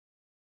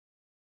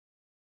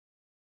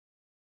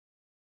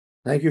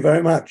Thank you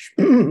very much.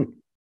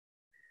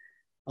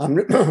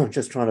 I'm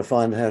just trying to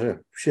find how to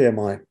share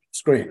my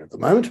screen at the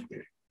moment.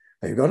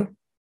 Have you got it?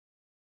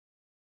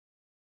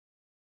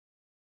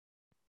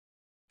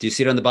 Do you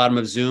see it on the bottom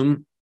of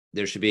Zoom?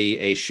 There should be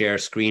a share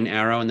screen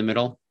arrow in the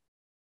middle.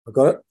 I've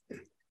got it.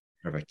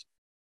 Perfect.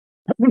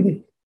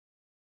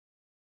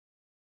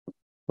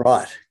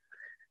 Right.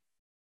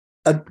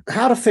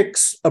 How to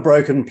fix a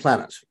broken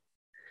planet.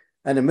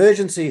 An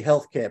emergency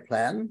healthcare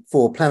plan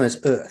for planet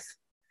Earth.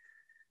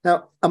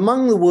 Now,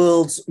 among the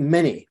world's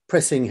many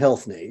pressing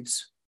health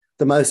needs,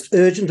 the most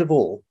urgent of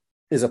all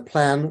is a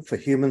plan for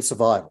human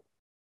survival.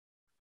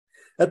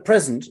 At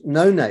present,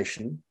 no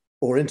nation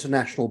or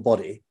international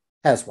body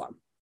has one.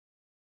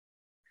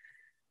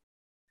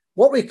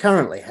 What we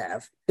currently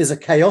have is a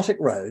chaotic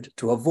road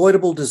to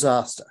avoidable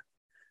disaster,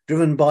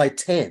 driven by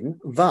 10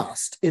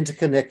 vast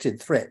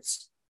interconnected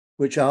threats,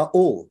 which are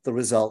all the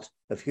result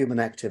of human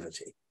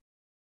activity.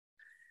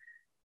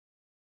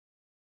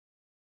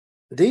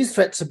 These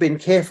threats have been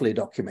carefully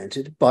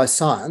documented by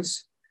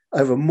science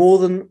over more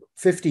than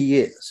 50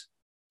 years.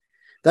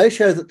 They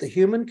show that the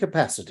human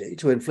capacity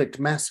to inflict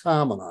mass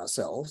harm on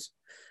ourselves,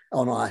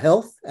 on our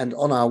health and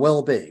on our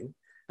well-being,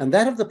 and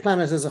that of the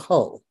planet as a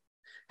whole,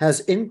 has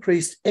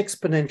increased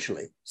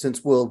exponentially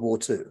since World War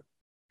II.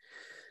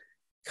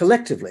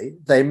 Collectively,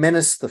 they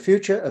menace the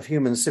future of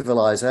human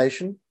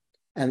civilization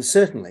and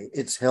certainly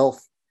its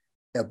health,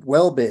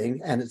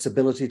 well-being, and its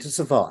ability to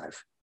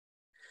survive.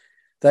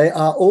 They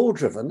are all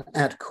driven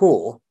at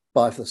core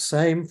by the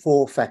same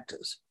four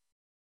factors: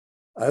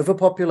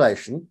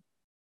 overpopulation,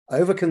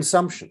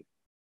 overconsumption,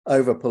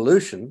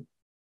 overpollution,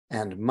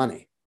 and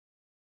money.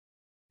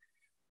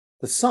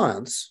 The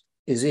science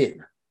is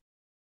in.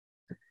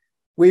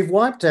 We've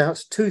wiped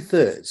out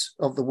 2/3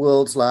 of the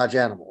world's large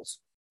animals.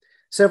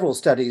 Several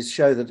studies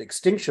show that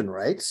extinction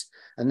rates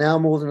are now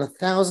more than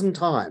 1,000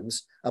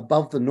 times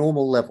above the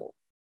normal level.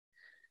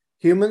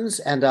 Humans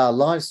and our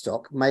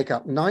livestock make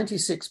up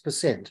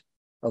 96%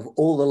 of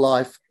all the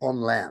life on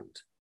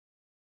land.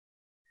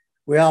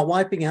 We are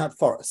wiping out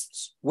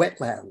forests,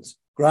 wetlands,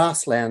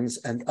 grasslands,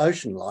 and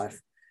ocean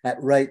life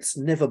at rates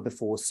never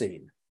before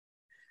seen.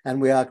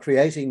 And we are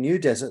creating new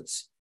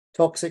deserts,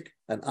 toxic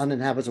and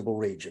uninhabitable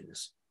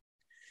regions.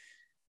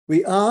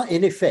 We are,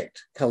 in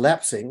effect,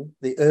 collapsing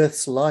the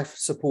Earth's life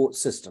support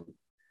system,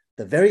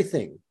 the very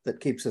thing that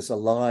keeps us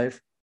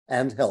alive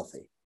and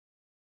healthy.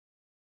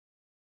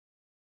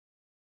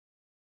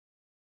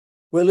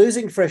 We're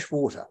losing fresh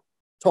water,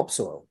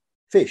 topsoil,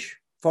 fish,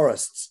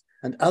 forests,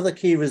 and other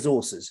key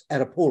resources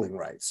at appalling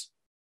rates.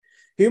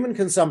 Human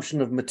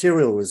consumption of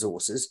material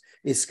resources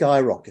is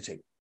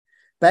skyrocketing.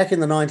 Back in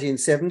the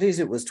 1970s,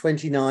 it was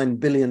 29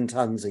 billion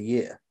tonnes a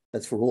year.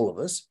 That's for all of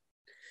us.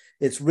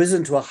 It's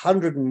risen to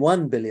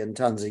 101 billion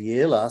tonnes a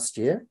year last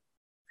year,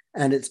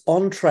 and it's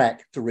on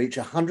track to reach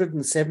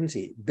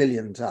 170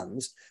 billion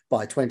tonnes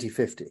by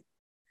 2050.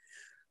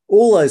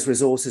 All those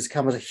resources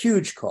come at a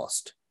huge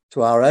cost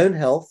to our own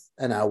health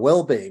and our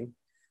well-being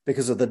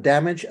because of the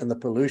damage and the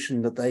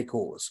pollution that they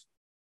cause.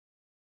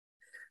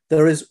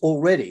 There is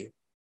already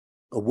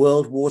a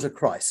world water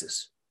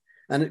crisis,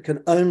 and it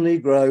can only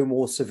grow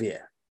more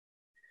severe.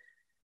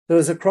 There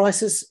is a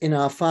crisis in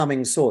our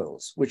farming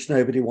soils, which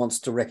nobody wants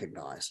to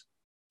recognise.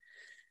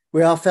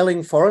 We are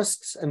felling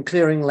forests and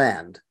clearing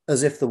land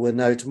as if there were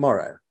no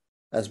tomorrow,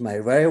 as may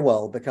very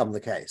well become the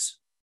case.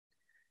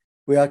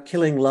 We are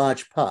killing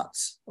large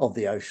parts of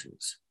the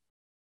oceans.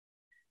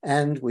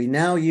 And we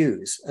now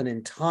use an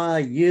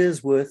entire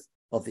year's worth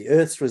of the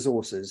Earth's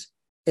resources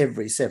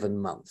every 7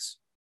 months.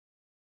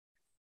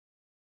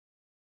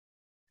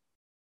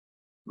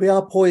 We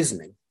are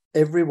poisoning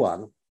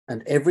everyone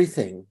and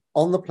everything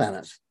on the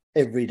planet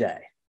every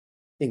day,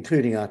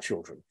 including our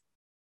children.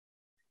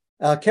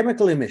 Our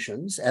chemical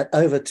emissions at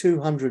over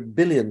 200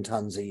 billion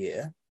tonnes a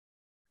year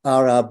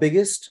are our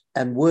biggest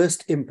and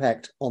worst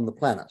impact on the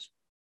planet,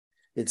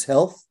 its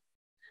health,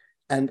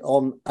 and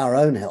on our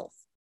own health.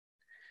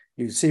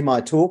 You see my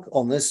talk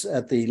on this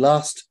at the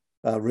last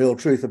Real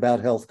Truth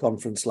About Health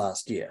conference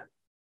last year.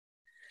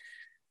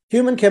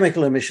 Human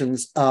chemical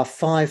emissions are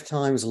 5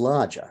 times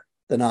larger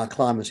than our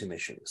climate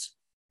emissions,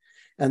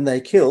 and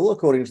they kill,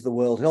 according to the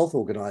World Health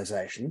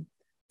Organization,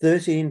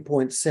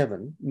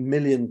 13.7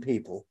 million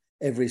people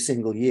every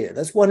single year.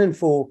 That's 1 in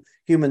 4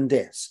 human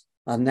deaths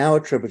are now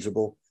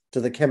attributable to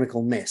the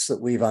chemical mess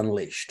that we've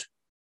unleashed.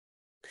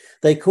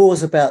 They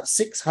cause about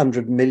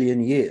 600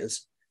 million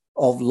years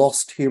of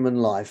lost human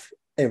life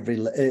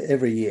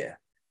every year.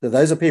 So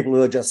those are people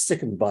who are just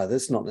sickened by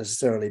this, not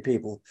necessarily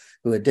people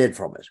who are dead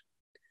from it.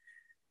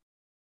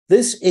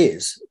 This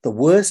is the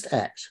worst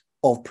act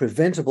of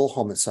preventable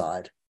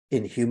homicide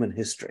in human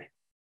history.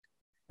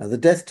 Now, the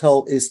death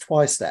toll is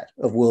twice that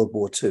of World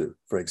War II,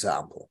 for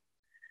example.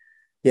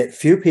 Yet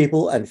few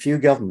people and few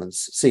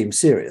governments seem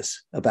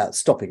serious about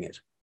stopping it.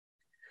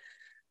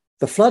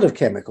 The flood of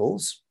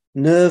chemicals,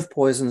 nerve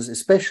poisons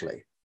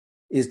especially,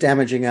 is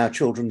damaging our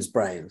children's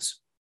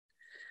brains.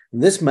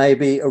 And this may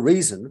be a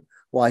reason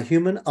why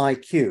human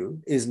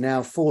IQ is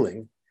now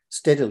falling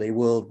steadily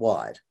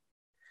worldwide.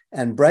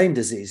 and brain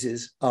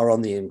diseases are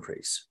on the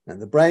increase.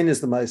 And the brain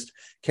is the most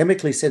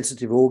chemically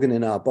sensitive organ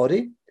in our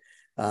body.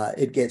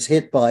 It gets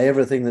hit by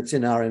everything that's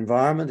in our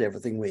environment,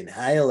 everything we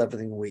inhale,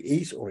 everything we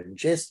eat or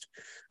ingest,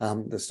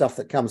 the stuff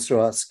that comes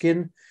through our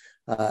skin.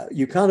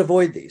 You can't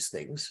avoid these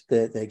things.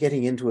 They're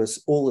getting into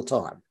us all the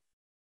time.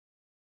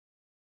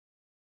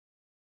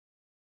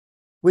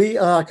 We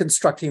are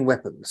constructing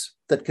weapons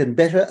that can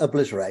better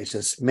obliterate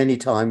us many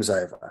times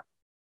over.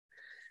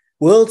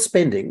 World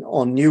spending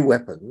on new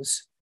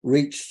weapons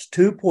reached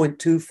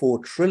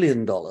 $2.24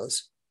 trillion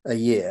a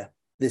year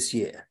this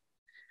year.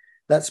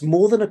 That's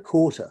more than a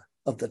quarter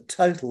of the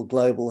total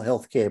global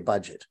healthcare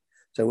budget.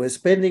 So we're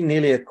spending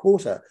nearly a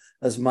quarter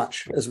as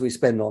much as we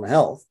spend on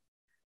health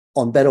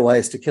on better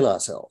ways to kill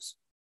ourselves.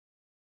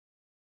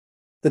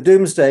 The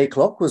doomsday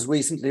clock was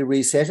recently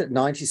reset at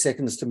 90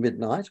 seconds to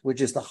midnight,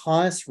 which is the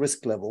highest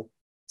risk level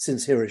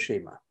since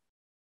Hiroshima.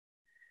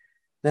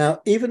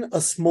 Now, even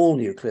a small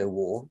nuclear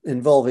war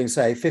involving,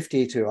 say,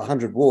 50 to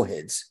 100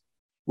 warheads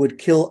would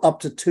kill up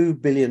to 2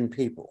 billion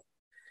people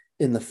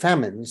in the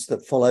famines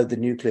that followed the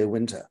nuclear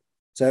winter.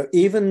 So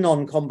even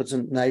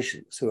non-combatant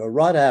nations who are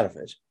right out of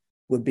it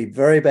would be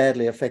very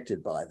badly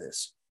affected by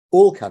this.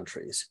 All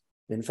countries,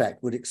 in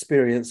fact, would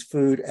experience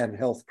food and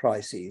health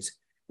crises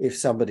if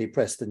somebody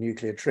pressed the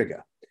nuclear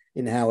trigger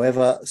in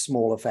however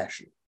small a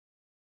fashion.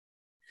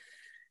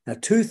 Now,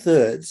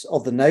 2/3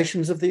 of the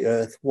nations of the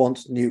earth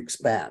want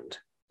nukes banned,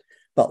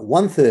 but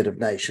 1/3 of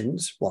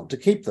nations want to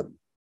keep them.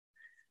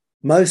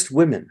 Most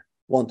women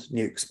want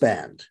nukes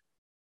banned,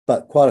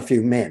 but quite a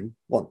few men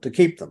want to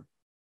keep them.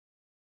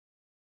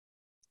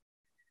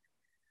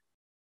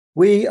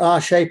 We are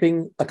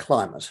shaping a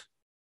climate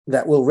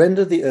that will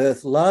render the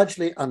earth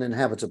largely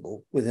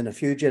uninhabitable within a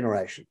few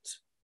generations.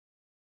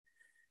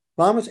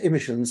 Climate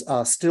emissions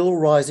are still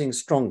rising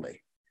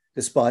strongly,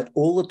 despite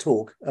all the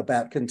talk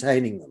about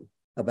containing them,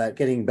 about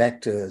getting back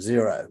to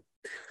zero.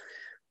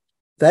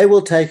 They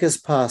will take us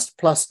past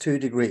 +2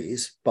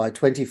 degrees by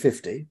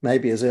 2050,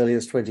 maybe as early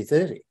as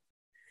 2030,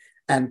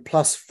 and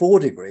 +4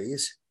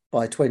 degrees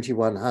by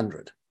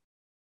 2100.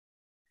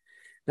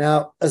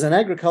 Now, as an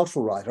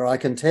agricultural writer, I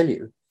can tell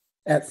you,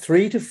 at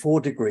 3 to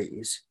 4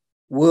 degrees,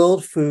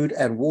 world food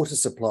and water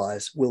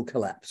supplies will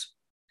collapse.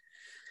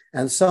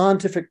 And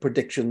scientific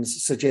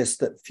predictions suggest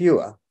that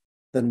fewer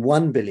than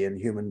 1 billion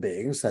human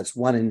beings, that's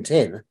 1 in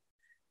 10,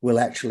 will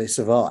actually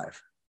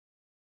survive.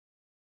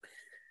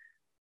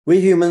 We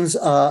humans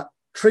are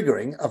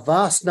triggering a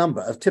vast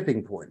number of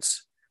tipping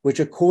points, which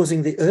are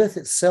causing the Earth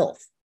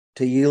itself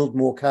to yield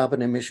more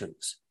carbon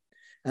emissions.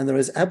 And there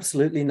is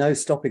absolutely no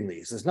stopping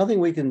these. There's nothing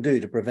we can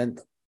do to prevent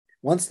them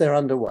once they're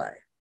underway.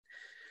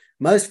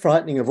 Most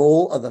frightening of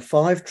all are the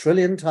 5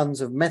 trillion tons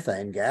of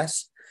methane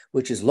gas,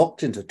 which is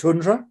locked into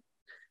tundra,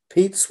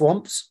 peat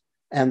swamps,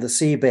 and the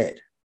seabed,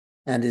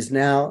 and is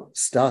now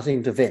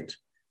starting to vent.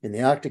 In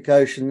the Arctic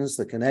oceans,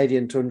 the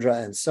Canadian tundra,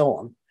 and so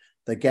on,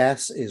 the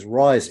gas is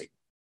rising,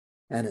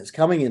 and it's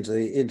coming into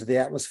the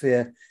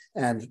atmosphere,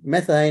 and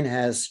methane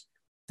has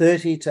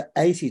 30 to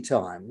 80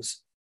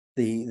 times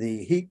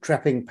the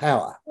heat-trapping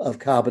power of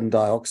carbon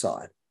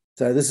dioxide.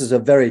 So this is a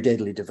very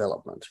deadly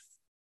development.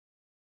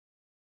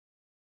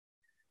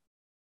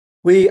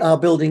 We are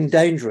building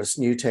dangerous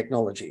new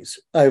technologies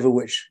over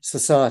which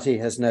society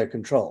has no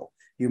control.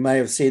 You may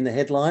have seen the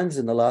headlines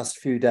in the last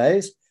few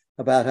days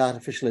about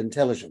artificial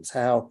intelligence,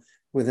 how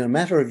within a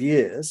matter of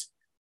years,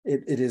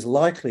 it is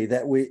likely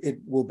that it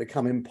will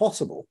become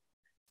impossible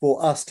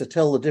for us to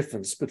tell the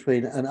difference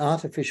between an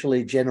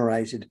artificially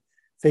generated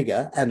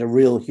figure and a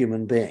real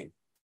human being.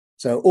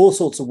 So all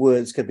sorts of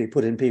words could be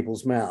put in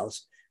people's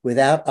mouths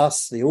without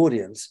us, the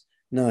audience,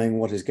 knowing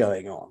what is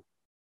going on.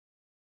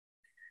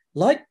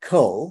 Like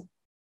coal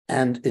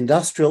and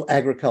industrial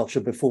agriculture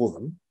before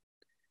them,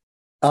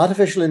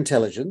 artificial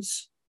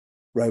intelligence,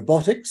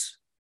 robotics,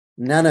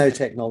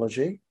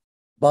 nanotechnology,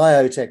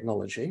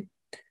 biotechnology,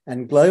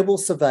 and global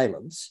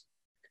surveillance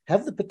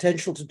have the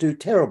potential to do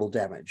terrible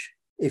damage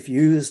if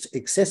used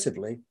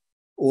excessively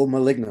or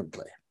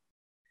malignantly.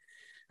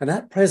 And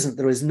at present,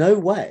 there is no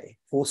way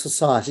for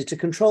society to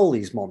control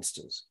these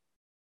monsters.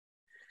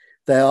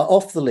 They are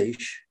off the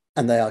leash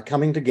and they are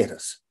coming to get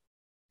us.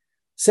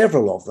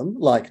 Several of them,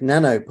 like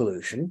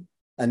nanopollution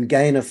and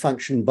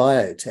gain-of-function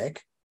biotech,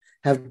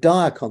 have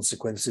dire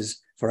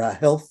consequences for our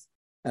health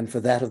and for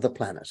that of the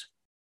planet.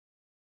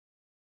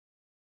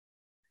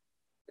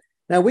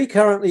 Now, we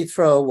currently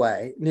throw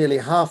away nearly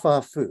half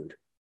our food,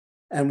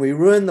 and we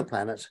ruin the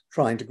planet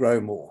trying to grow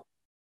more.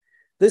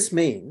 This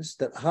means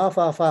that half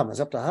our farmers,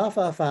 up to half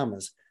our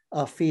farmers,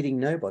 are feeding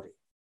nobody.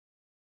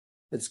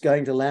 It's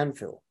going to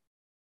landfill.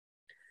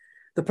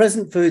 The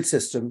present food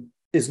system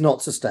is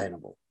not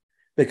sustainable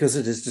because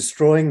it is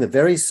destroying the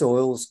very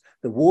soils,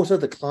 the water,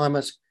 the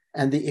climate,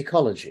 and the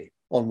ecology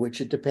on which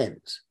it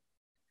depends.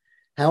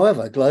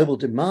 However, global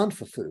demand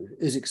for food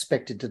is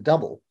expected to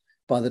double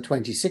by the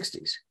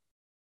 2060s.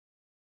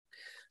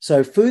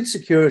 So food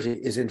security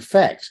is, in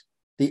fact,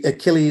 the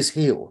Achilles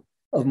heel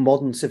of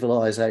modern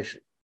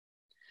civilization,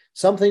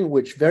 something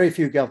which very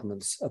few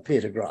governments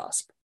appear to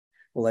grasp.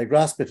 Well, they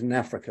grasp it in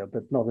Africa,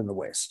 but not in the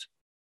West.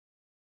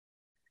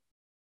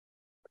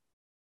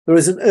 There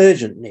is an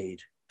urgent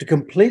need to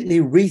completely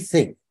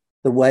rethink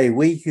the way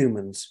we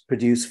humans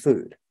produce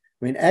food.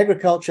 I mean,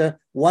 agriculture,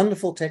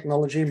 wonderful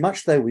technology,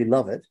 much though we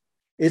love it,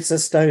 it's a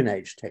Stone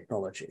Age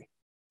technology.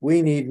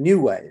 We need new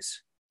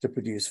ways to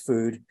produce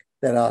food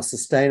that are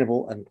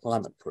sustainable and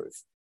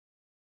climate-proof.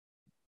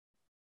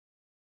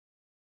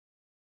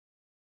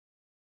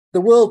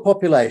 The world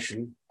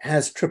population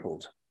has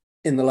tripled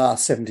in the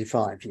last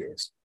 75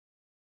 years.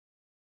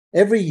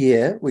 Every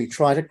year, we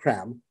try to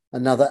cram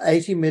another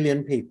 80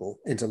 million people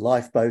into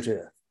lifeboat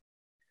Earth,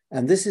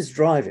 and this is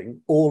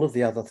driving all of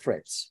the other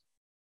threats.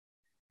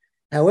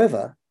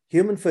 However,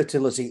 human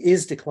fertility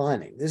is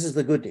declining. This is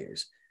the good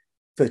news.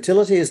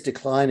 Fertility is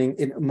declining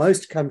in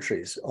most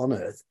countries on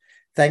Earth,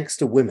 thanks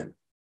to women.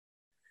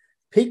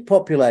 Peak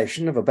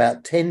population of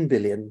about 10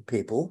 billion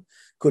people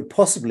could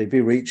possibly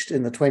be reached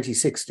in the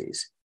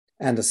 2060s,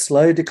 and a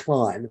slow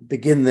decline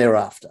begin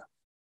thereafter.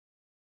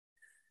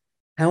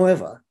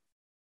 However,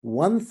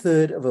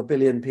 1/3 of a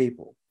billion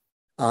people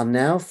are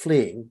now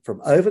fleeing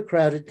from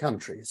overcrowded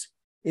countries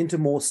into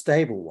more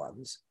stable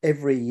ones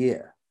every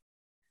year.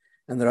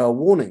 And there are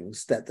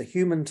warnings that the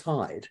human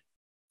tide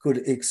could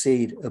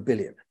exceed 1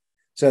 billion.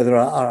 So there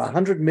are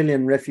 100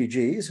 million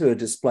refugees who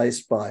are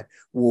displaced by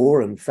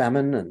war and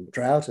famine and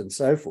drought and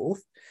so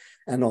forth.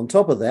 And on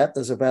top of that,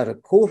 there's about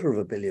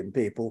 250 million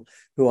people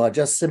who are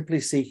just simply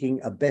seeking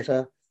a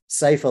better,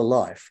 safer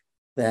life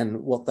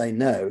than what they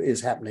know is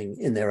happening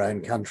in their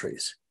own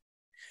countries.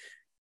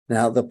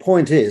 Now, the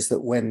point is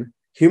that when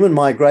human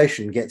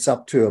migration gets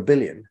up to 1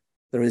 billion,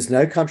 there is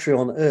no country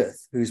on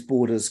Earth whose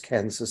borders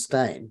can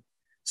sustain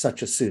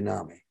such a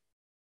tsunami.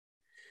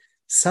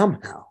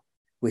 Somehow,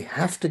 we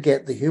have to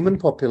get the human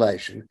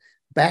population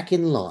back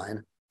in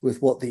line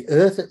with what the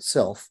Earth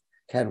itself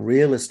can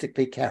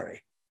realistically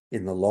carry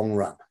in the long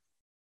run.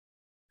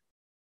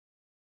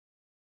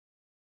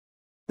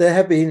 There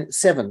have been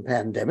 7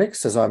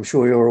 pandemics, as I'm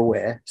sure you're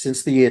aware,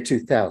 since the year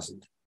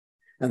 2000.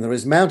 And there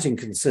is mounting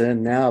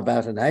concern now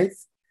about an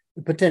 8th,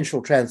 the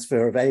potential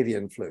transfer of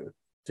avian flu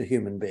to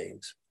human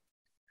beings.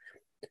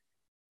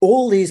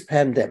 All these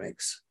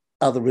pandemics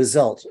are the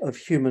result of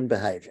human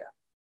behavior.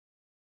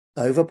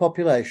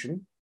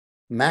 Overpopulation,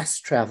 mass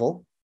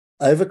travel,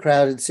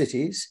 overcrowded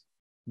cities,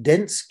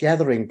 dense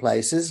gathering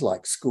places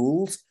like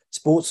schools,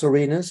 sports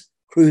arenas,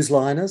 cruise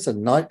liners,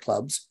 and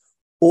nightclubs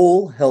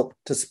all help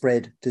to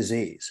spread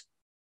disease.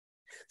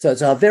 So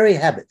it's our very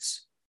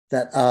habits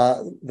that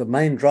are the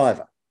main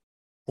driver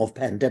of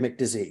pandemic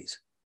disease.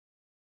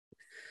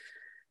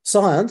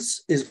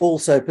 Science is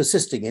also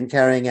persisting in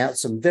carrying out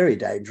some very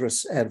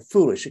dangerous and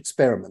foolish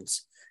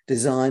experiments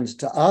designed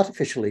to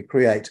artificially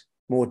create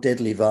more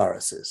deadly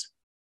viruses.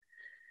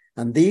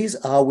 And these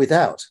are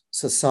without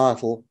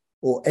societal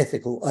or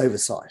ethical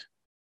oversight.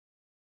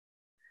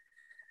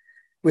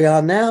 We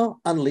are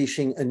now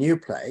unleashing a new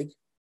plague,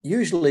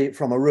 usually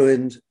from a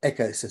ruined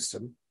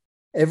ecosystem,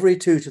 every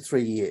 2 to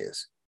 3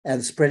 years,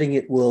 and spreading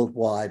it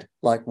worldwide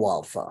like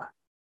wildfire.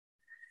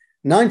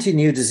 90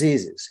 new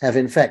diseases have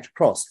in fact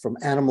crossed from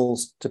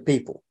animals to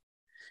people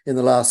in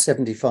the last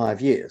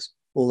 75 years,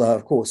 although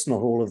of course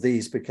not all of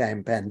these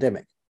became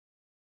pandemic.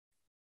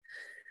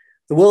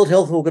 The World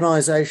Health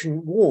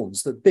Organization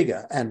warns that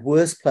bigger and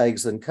worse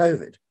plagues than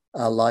COVID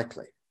are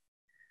likely.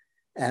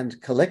 And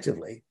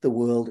collectively, the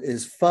world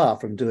is far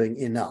from doing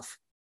enough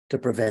to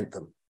prevent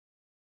them.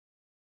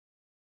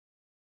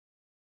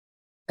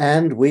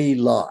 And we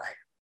lie,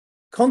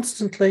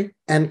 constantly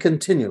and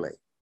continually,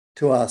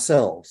 to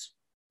ourselves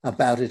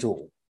about it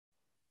all.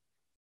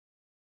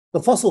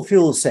 The fossil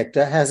fuels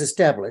sector has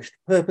established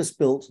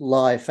purpose-built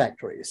lie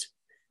factories,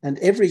 and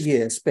every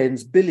year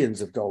spends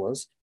billions of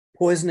dollars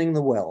poisoning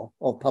the well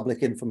of public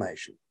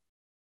information.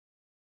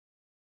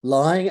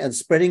 Lying and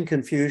spreading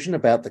confusion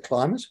about the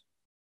climate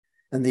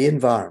and the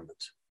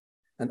environment,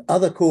 and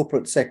other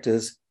corporate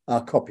sectors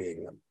are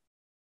copying them.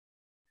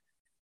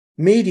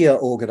 Media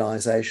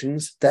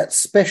organizations that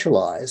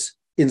specialize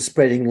in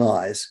spreading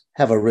lies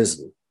have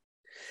arisen.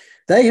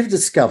 They have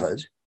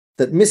discovered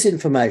that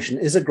misinformation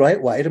is a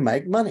great way to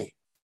make money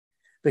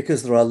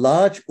because there are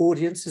large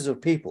audiences of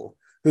people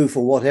who,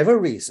 for whatever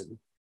reason,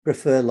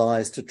 prefer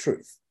lies to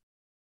truth.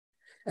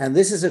 And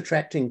this is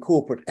attracting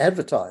corporate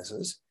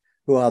advertisers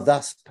who are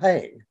thus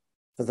paying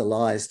for the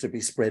lies to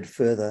be spread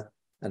further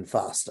and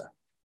faster.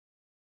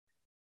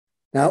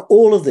 Now,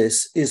 all of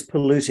this is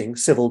polluting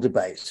civil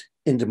debate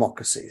in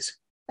democracies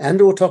and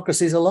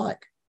autocracies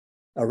alike,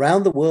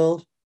 around the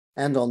world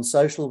and on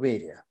social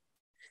media,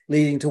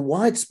 leading to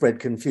widespread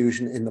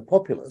confusion in the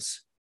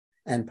populace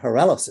and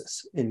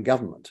paralysis in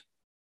government.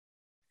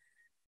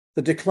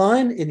 The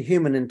decline in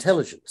human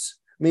intelligence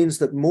means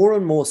that more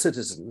and more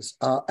citizens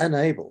are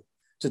unable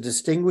to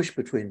distinguish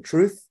between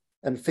truth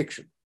and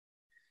fiction.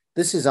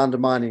 This is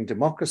undermining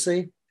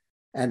democracy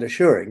and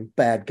assuring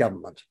bad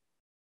government.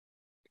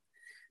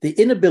 The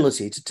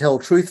inability to tell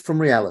truth from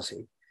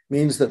reality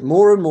means that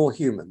more and more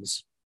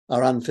humans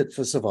are unfit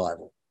for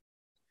survival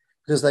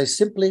because they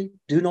simply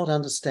do not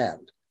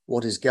understand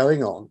what is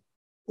going on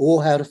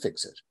or how to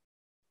fix it.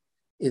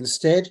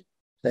 Instead,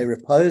 they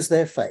repose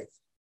their faith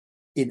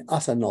in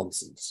utter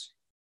nonsense.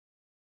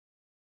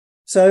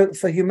 So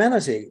for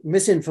humanity,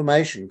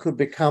 misinformation could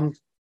become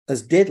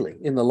as deadly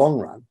in the long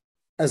run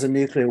as a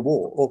nuclear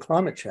war or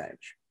climate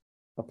change,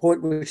 a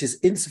point which is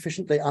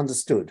insufficiently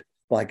understood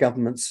by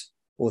governments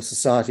or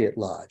society at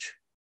large.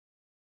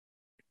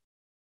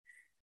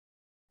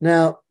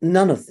 Now,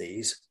 none of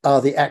these are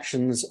the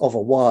actions of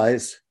a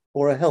wise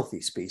or a healthy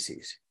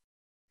species,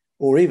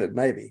 or even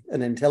maybe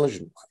an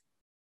intelligent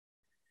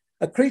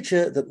one. A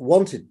creature that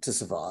wanted to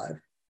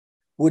survive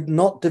would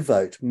not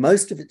devote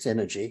most of its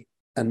energy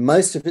and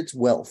most of its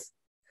wealth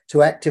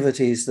to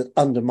activities that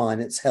undermine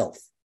its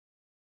health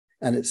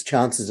and its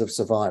chances of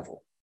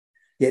survival.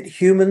 Yet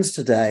humans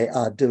today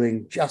are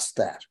doing just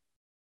that.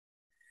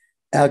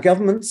 Our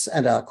governments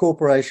and our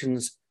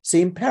corporations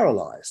seem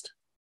paralyzed,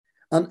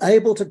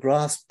 unable to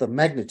grasp the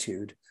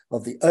magnitude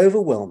of the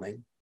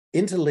overwhelming,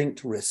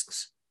 interlinked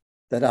risks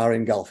that are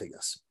engulfing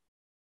us.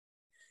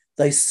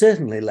 They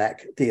certainly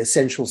lack the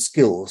essential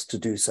skills to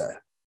do so.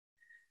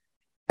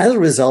 As a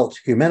result,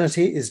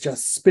 humanity is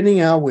just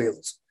spinning our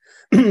wheels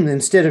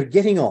instead of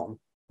getting on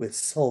with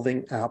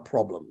solving our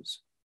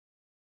problems.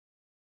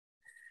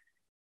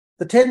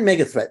 The 10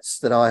 megathreats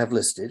that I have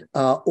listed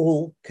are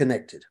all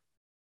connected.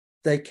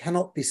 They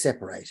cannot be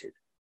separated.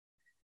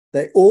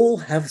 They all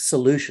have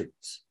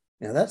solutions.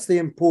 Now, that's the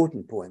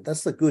important point.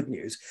 That's the good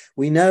news.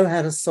 We know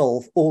how to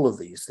solve all of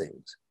these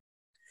things,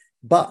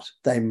 but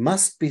they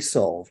must be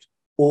solved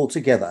all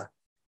together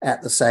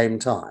at the same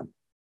time.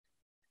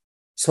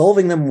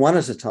 Solving them one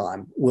at a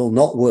time will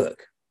not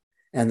work,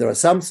 and there are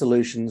some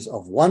solutions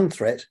of one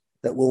threat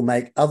that will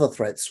make other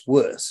threats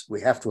worse. We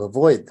have to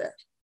avoid that.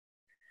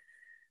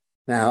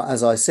 Now,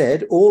 as I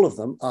said, all of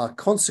them are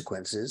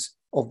consequences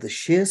of the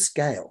sheer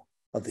scale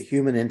of the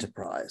human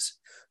enterprise: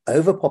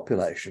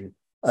 overpopulation,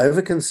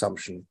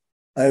 overconsumption,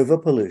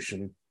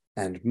 overpollution,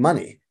 and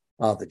money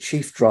are the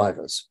chief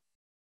drivers.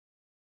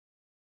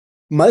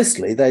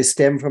 Mostly, they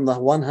stem from the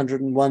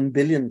 101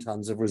 billion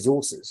tons of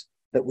resources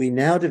that we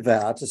now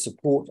devour to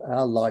support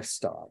our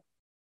lifestyle.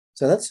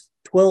 So that's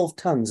 12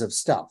 tons of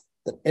stuff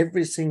that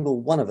every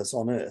single one of us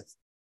on Earth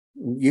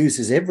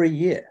uses every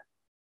year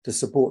to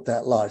support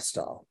that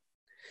lifestyle.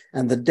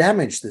 And the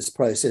damage this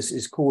process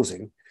is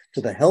causing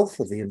to the health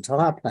of the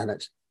entire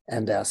planet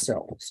and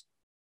ourselves.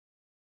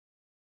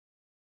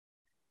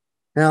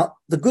 Now,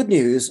 the good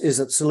news is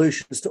that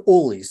solutions to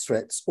all these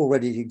threats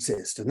already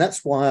exist, and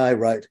that's why I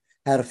wrote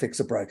How to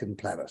Fix a Broken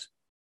Planet.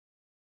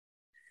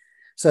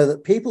 So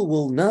that people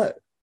will know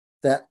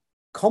that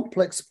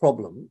complex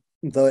problem,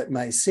 though it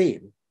may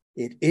seem,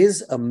 it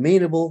is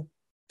amenable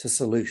to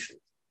solution.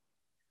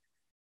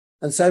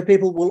 And so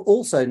people will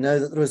also know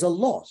that there is a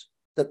lot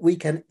that we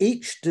can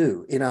each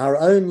do in our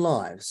own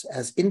lives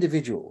as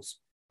individuals,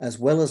 as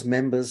well as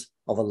members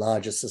of a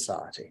larger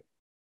society.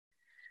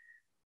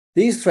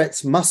 These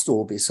threats must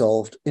all be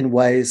solved in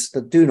ways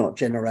that do not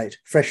generate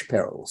fresh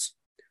perils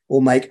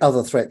or make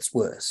other threats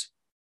worse.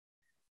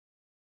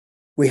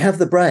 We have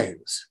the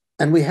brains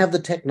and we have the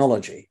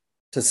technology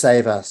to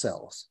save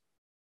ourselves.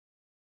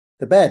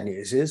 The bad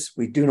news is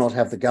we do not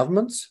have the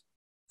governments,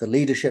 the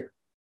leadership,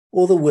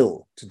 or the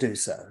will to do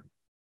so.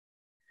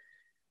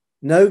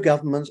 No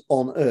government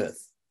on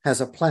Earth has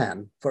a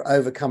plan for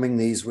overcoming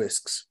these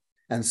risks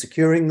and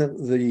securing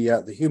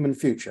the human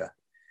future,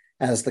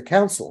 as the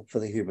Council for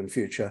the Human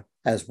Future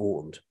has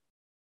warned.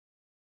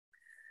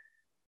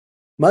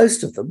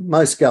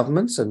 Most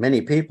governments and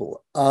many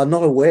people are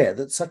not aware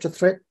that such a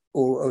threat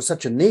or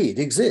such a need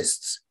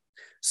exists.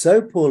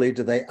 So poorly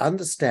do they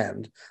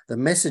understand the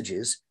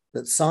messages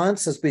that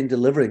science has been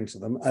delivering to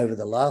them over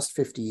the last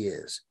 50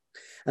 years,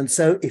 and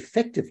so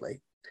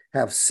effectively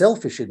have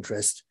selfish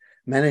interest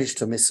managed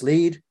to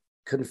mislead,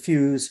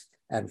 confuse,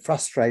 and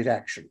frustrate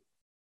action.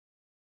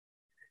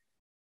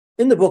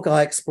 In the book,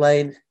 I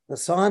explain the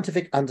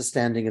scientific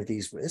understanding of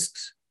these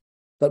risks,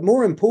 but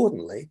more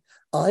importantly,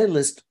 I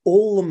list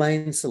all the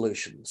main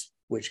solutions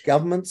which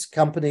governments,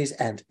 companies,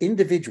 and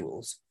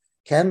individuals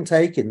can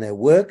take in their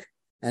work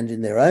and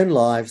in their own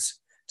lives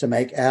to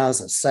make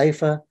ours a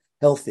safer,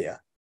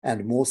 healthier,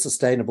 and more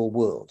sustainable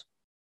world.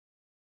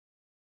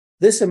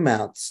 This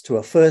amounts to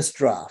a first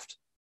draft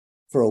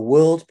for a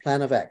world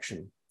plan of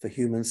action for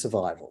human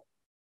survival.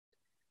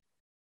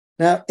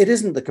 Now, it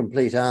isn't the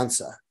complete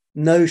answer.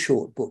 No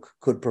short book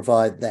could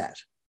provide that.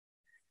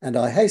 And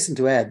I hasten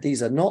to add,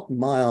 these are not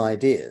my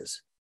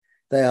ideas.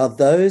 They are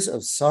those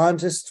of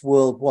scientists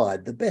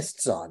worldwide, the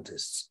best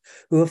scientists,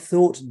 who have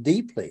thought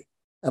deeply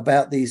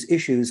about these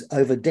issues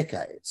over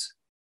decades.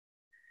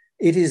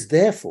 It is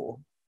therefore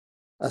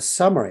a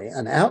summary,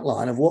 an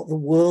outline of what the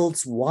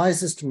world's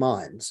wisest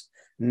minds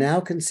now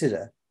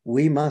consider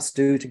we must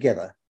do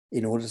together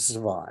in order to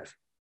survive.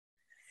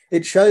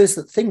 It shows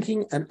that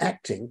thinking and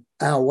acting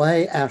our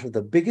way out of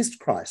the biggest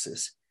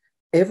crisis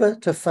ever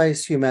to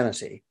face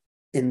humanity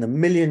in the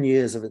million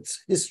years of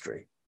its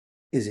history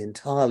is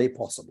entirely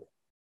possible.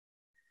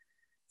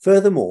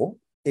 Furthermore,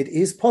 it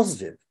is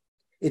positive.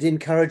 It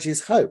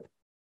encourages hope,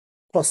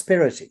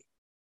 prosperity,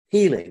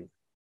 healing,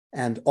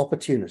 and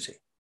opportunity.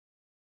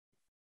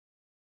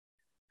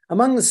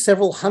 Among the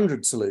several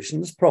hundred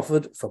solutions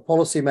proffered for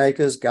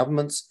policymakers,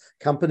 governments,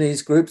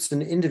 companies, groups,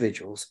 and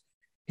individuals,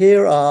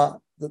 here are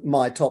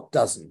my top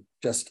dozen,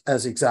 just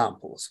as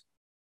examples.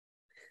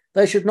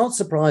 They should not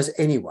surprise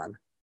anyone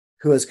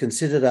who has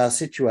considered our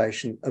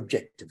situation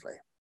objectively.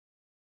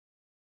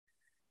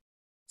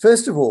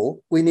 First of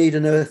all, we need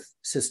an Earth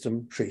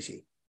System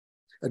Treaty,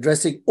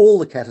 addressing all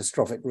the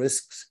catastrophic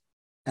risks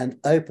and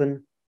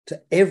open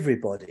to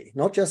everybody,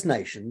 not just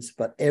nations,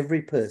 but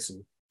every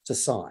person to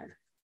sign.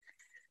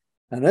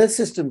 An Earth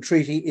System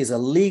Treaty is a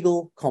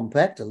legal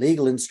compact, a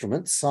legal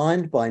instrument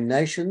signed by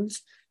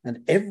nations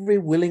and every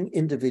willing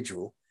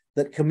individual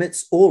that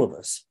commits all of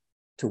us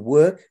to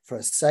work for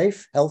a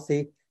safe,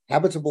 healthy,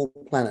 habitable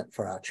planet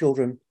for our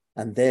children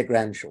and their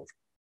grandchildren.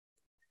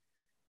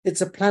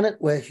 It's a planet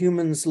where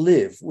humans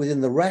live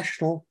within the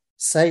rational,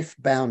 safe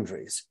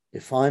boundaries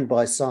defined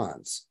by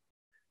science,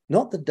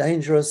 not the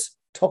dangerous,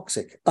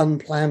 toxic,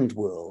 unplanned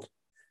world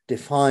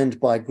defined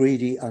by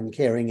greedy,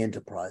 uncaring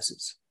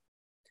enterprises.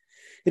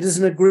 It is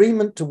an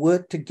agreement to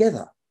work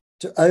together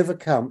to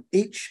overcome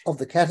each of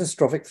the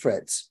catastrophic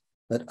threats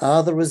that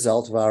are the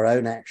result of our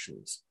own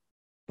actions,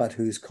 but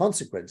whose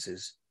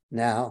consequences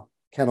now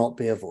cannot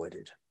be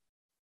avoided.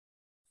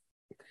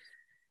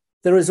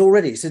 There is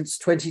already, since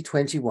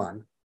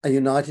 2021, a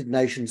United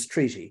Nations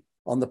treaty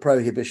on the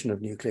prohibition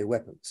of nuclear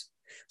weapons.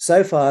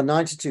 So far,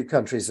 92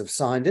 countries have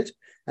signed it,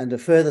 and a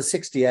further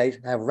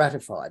 68 have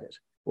ratified it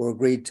or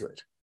agreed to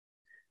it.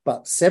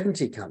 But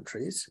 70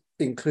 countries,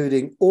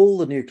 including all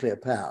the nuclear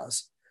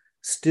powers,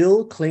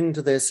 still cling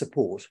to their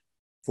support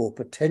for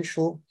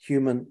potential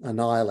human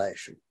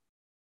annihilation.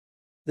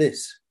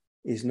 This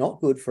is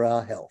not good for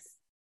our health.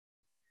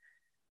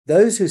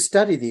 Those who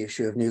study the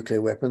issue of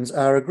nuclear weapons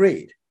are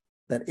agreed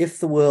that if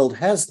the world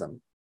has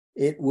them,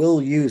 it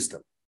will use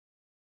them,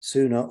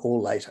 sooner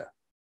or later.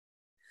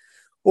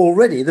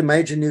 Already, the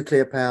major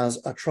nuclear powers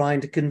are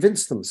trying to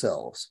convince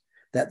themselves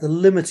that the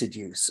limited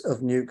use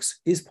of nukes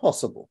is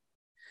possible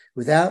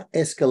without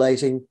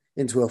escalating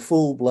into a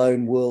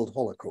full-blown world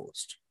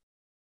holocaust.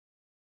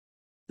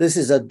 This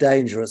is a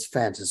dangerous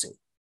fantasy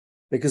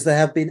because there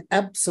have been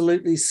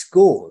absolutely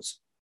scores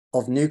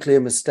of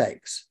nuclear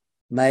mistakes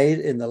made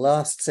in the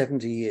last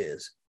 70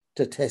 years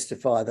to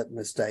testify that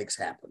mistakes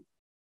happen.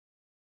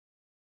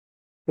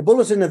 The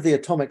Bulletin of the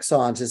Atomic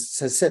Scientists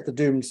has set the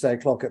doomsday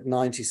clock at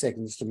 90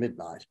 seconds to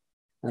midnight,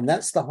 and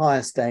that's the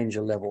highest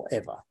danger level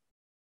ever.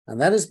 And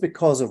that is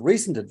because of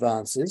recent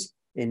advances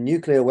in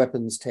nuclear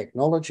weapons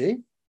technology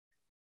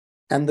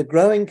and the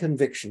growing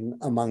conviction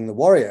among the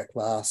warrior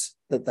class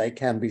that they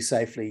can be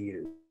safely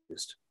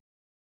used.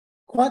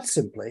 Quite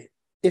simply,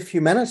 if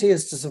humanity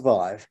is to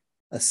survive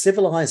a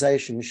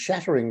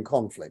civilization-shattering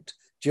conflict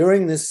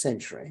during this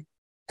century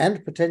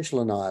and potential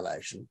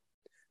annihilation,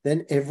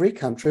 then every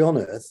country on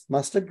Earth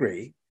must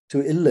agree to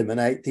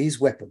eliminate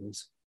these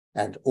weapons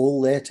and all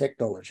their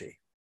technology.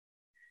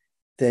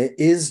 There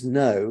is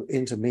no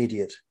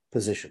intermediate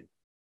position.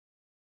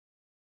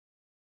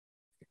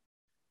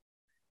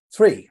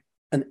 3,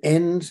 an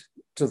end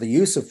to the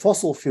use of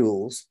fossil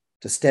fuels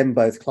to stem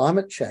both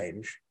climate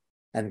change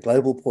and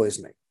global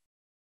poisoning.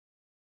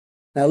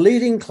 Now,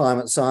 leading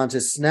climate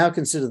scientists now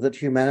consider that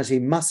humanity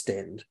must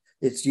end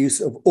its use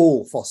of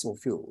all fossil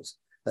fuels.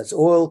 That's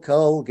oil,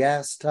 coal,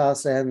 gas, tar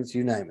sands,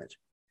 you name it,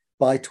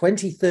 by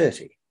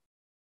 2030,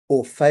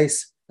 or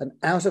face an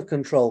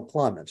out-of-control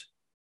climate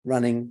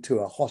running to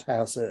a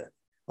hothouse Earth.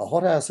 A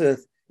hothouse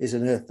Earth is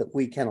an Earth that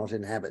we cannot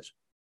inhabit.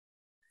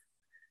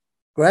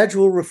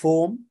 Gradual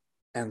reform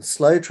and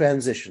slow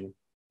transition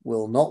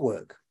will not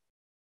work.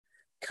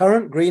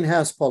 Current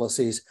greenhouse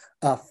policies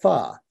are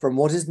far from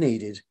what is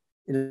needed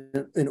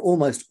in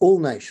almost all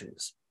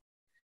nations.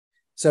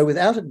 So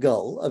without a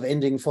goal of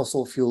ending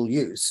fossil fuel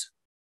use,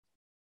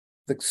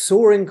 the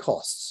soaring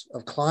costs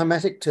of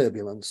climatic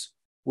turbulence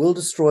will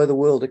destroy the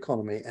world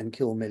economy and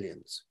kill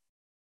millions.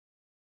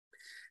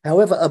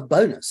 However, a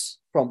bonus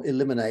from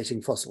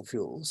eliminating fossil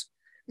fuels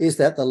is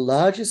that the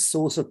largest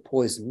source of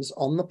poisons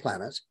on the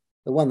planet,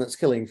 the one that's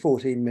killing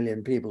 14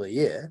 million people a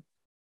year,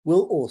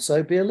 will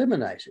also be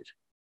eliminated.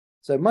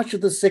 So much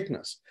of the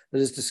sickness that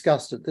is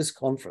discussed at this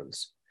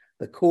conference,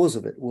 the cause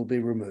of it will be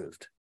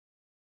removed.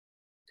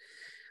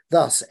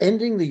 Thus,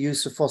 ending the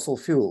use of fossil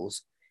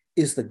fuels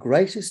is the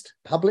greatest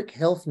public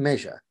health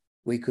measure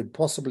we could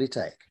possibly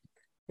take,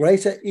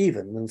 greater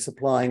even than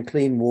supplying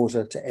clean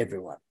water to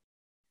everyone.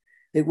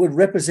 It would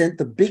represent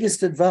the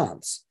biggest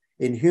advance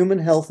in human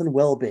health and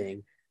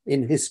well-being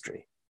in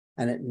history,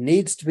 and it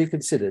needs to be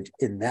considered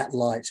in that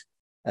light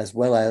as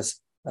well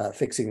as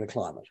fixing the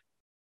climate.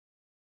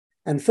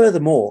 And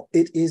furthermore,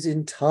 it is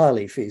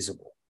entirely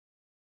feasible.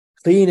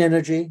 Clean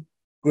energy,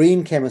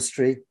 green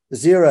chemistry,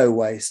 zero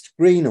waste,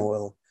 green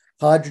oil,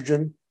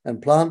 hydrogen, and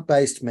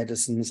plant-based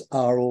medicines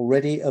are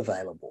already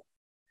available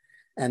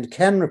and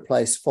can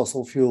replace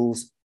fossil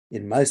fuels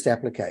in most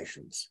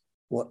applications,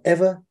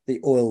 whatever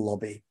the oil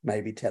lobby may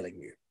be telling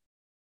you.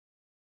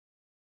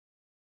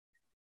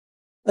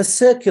 A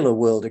circular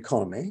world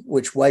economy,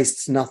 which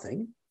wastes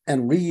nothing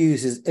and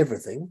reuses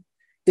everything,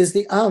 is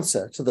the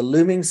answer to the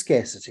looming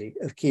scarcity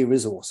of key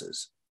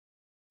resources,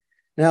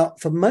 Now,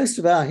 for most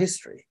of our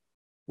history,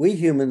 we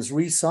humans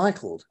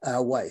recycled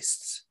our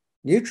wastes,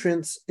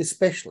 nutrients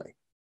especially.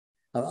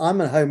 I'm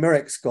a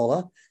Homeric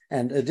scholar,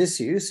 and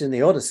Odysseus in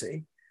the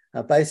Odyssey,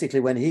 basically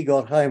when he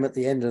got home at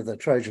the end of the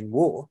Trojan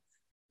War,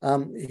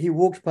 he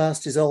walked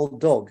past his old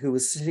dog who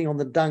was sitting on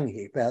the dung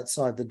heap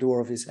outside the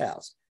door of his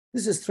house.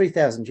 This is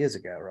 3,000 years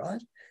ago,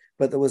 right?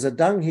 But there was a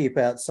dung heap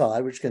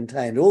outside which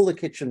contained all the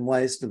kitchen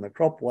waste and the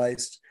crop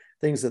waste,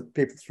 things that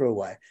people threw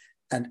away.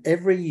 And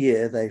every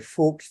year they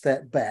forked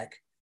that back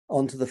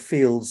onto the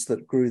fields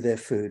that grew their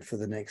food for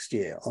the next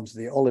year, onto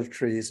the olive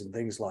trees and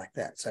things like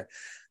that. So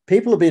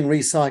people have been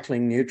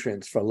recycling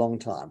nutrients for a long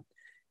time.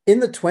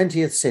 In the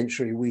 20th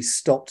century, we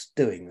stopped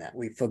doing that.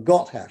 We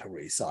forgot how to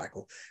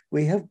recycle.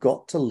 We have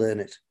got to learn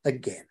it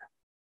again.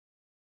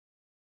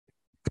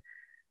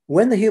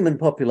 When the human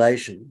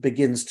population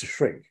begins to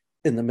shrink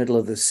in the middle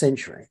of this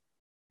century,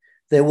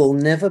 there will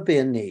never be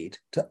a need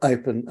to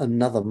open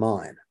another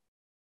mine.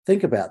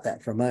 Think about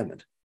that for a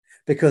moment,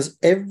 because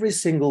every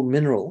single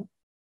mineral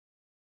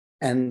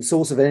and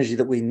source of energy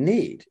that we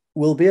need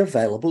will be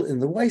available in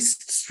the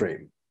waste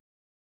stream.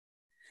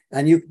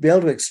 And you'll be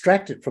able to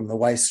extract it from the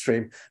waste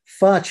stream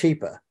far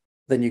cheaper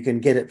than you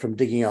can get it from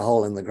digging a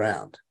hole in the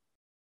ground.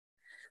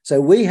 So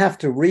we have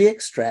to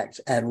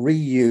re-extract and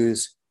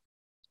reuse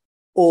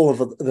all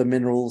of the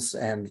minerals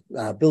and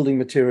building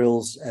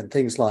materials and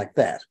things like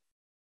that.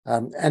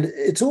 And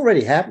it's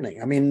already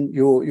happening. I mean,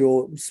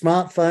 your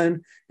smartphone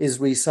is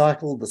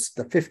recycled.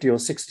 The 50 or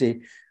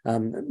 60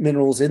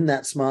 minerals in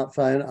that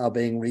smartphone are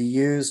being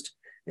reused.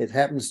 It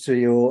happens to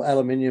your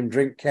aluminium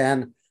drink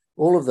can,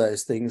 all of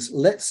those things.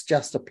 Let's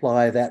just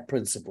apply that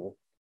principle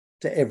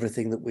to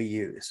everything that we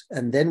use,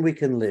 and then we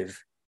can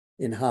live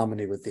in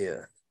harmony with the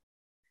earth.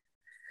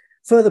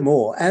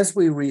 Furthermore, as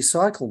we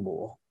recycle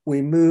more,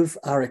 we move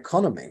our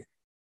economy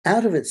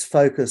out of its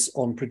focus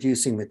on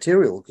producing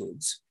material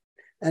goods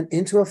and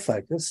into a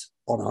focus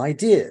on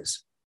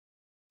ideas.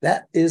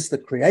 That is the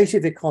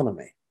creative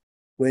economy,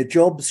 where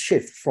jobs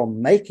shift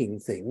from making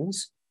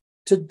things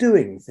to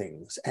doing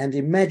things and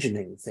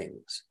imagining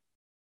things.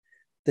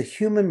 The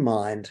human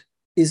mind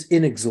is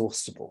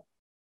inexhaustible,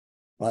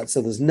 right?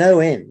 So there's no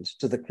end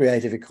to the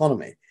creative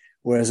economy,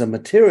 whereas a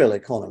material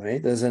economy,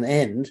 there's an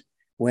end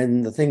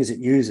when the things it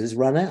uses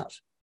run out,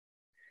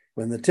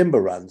 when the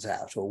timber runs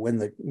out, or when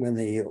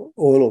the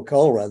oil or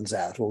coal runs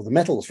out, or the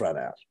metals run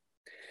out.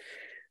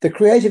 The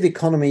creative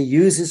economy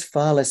uses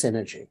far less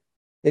energy.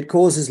 It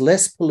causes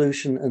less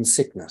pollution and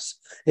sickness.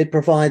 It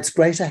provides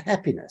greater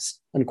happiness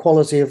and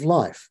quality of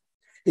life.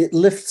 It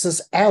lifts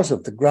us out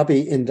of the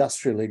grubby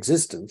industrial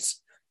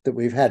existence that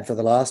we've had for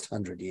the last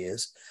 100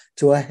 years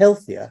to a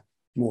healthier,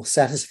 more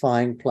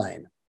satisfying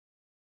plane.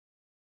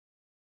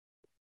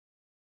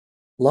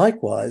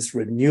 Likewise,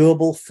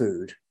 renewable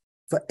food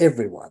for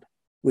everyone,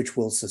 which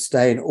will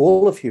sustain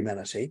all of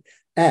humanity,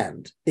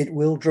 and it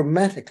will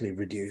dramatically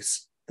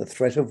reduce the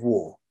threat of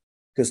war,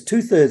 because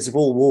 2/3 of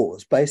all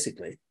wars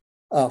basically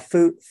are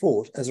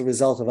fought as a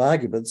result of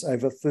arguments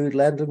over food,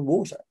 land, and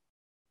water.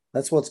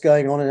 That's what's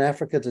going on in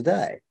Africa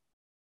today.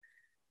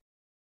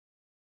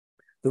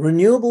 The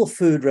renewable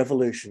food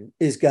revolution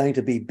is going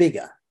to be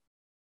bigger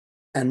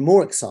and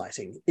more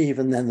exciting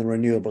even than the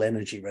renewable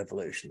energy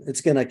revolution.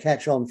 It's going to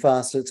catch on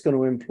faster. It's going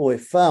to employ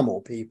far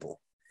more people,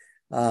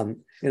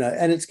 and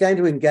it's going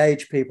to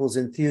engage people's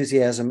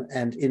enthusiasm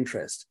and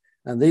interest.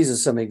 And these are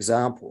some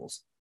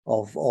examples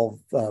of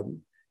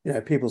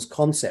people's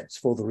concepts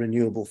for the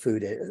renewable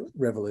food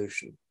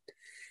revolution.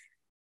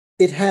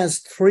 It has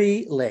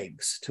 3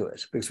 legs to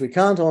it, because we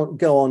can't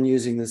go on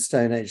using the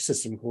Stone Age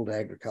system called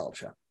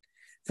agriculture.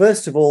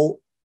 First of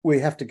all, we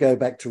have to go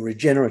back to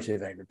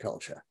regenerative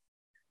agriculture.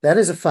 That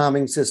is a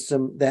farming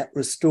system that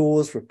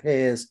restores,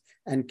 repairs,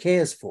 and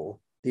cares for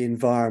the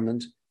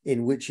environment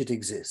in which it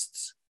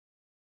exists.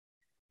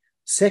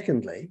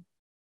 Secondly,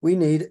 we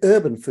need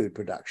urban food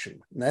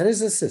production. And that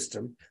is a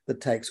system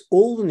that takes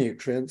all the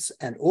nutrients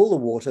and all the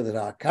water that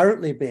are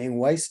currently being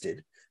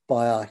wasted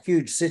by our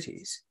huge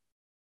cities.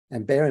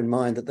 And bear in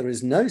mind that there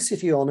is no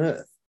city on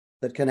earth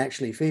that can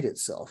actually feed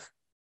itself.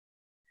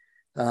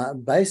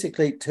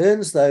 Basically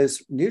turns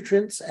those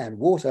nutrients and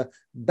water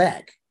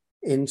back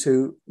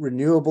into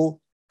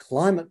renewable,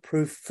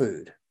 climate-proof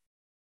food,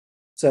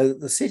 so that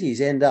the cities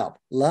end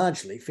up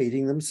largely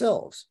feeding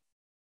themselves.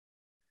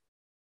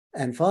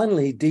 And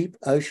finally, deep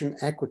ocean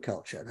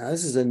aquaculture. Now,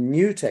 this is a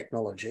new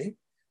technology,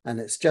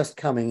 and it's just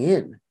coming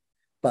in.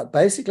 But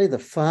basically,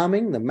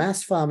 the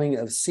mass farming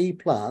of sea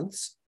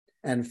plants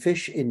and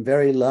fish in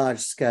very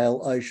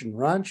large-scale ocean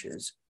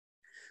ranches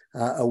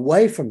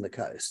away from the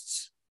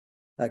coasts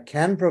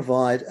can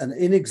provide an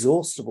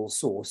inexhaustible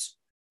source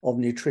of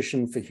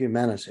nutrition for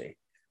humanity,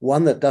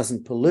 one that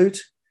doesn't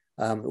pollute,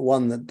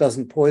 one that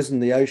doesn't poison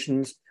the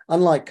oceans,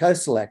 unlike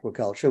coastal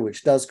aquaculture,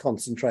 which does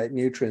concentrate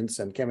nutrients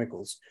and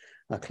chemicals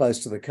close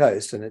to the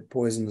coast, and it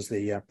poisons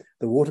the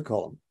water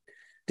column.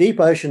 Deep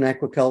ocean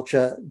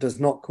aquaculture does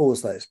not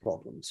cause those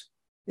problems.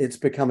 It's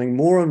becoming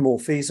more and more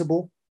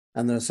feasible,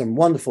 and there are some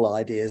wonderful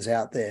ideas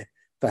out there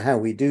for how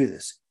we do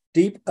this.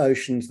 The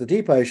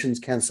deep oceans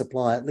can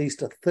supply at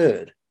least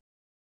 1/3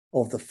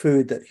 of the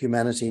food that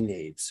humanity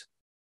needs.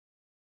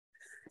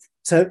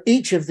 So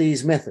each of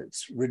these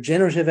methods,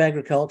 regenerative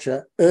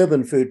agriculture,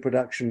 urban food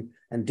production,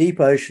 and deep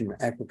ocean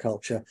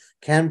agriculture,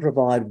 can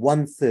provide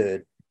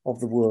 1/3 of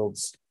the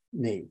world's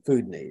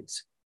food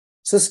needs,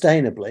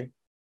 sustainably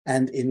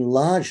and in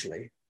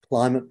largely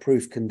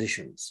climate-proof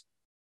conditions.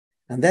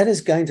 And that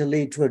is going to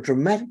lead to a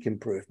dramatic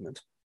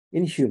improvement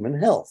in human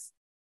health,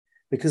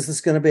 because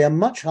there's going to be a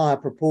much higher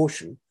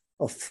proportion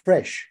of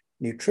fresh,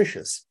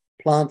 nutritious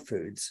plant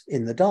foods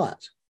in the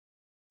diet.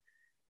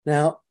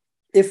 Now,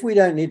 if we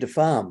don't need to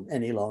farm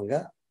any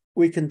longer,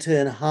 we can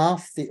turn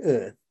half the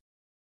earth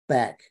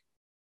back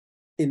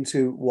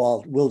into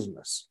wild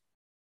wilderness.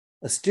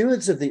 A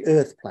Stewards of the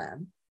Earth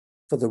plan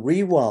for the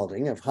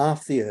rewilding of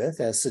half the earth,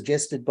 as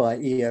suggested by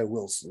E.O.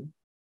 Wilson,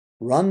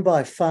 run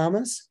by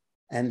farmers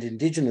and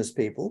Indigenous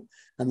people,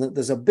 and that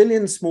there's 1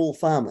 billion small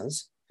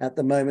farmers at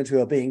the moment who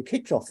are being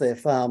kicked off their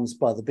farms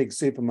by the big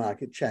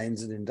supermarket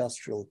chains and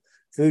industrial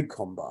food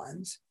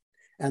combines.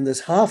 And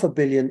there's 500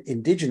 million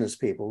Indigenous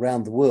people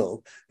around the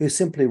world who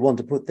simply want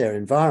to put their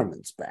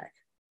environments back.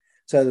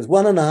 So there's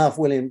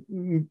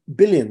 1.5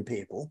 billion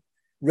people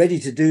ready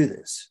to do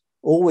this.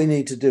 All we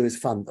need to do is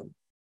fund them.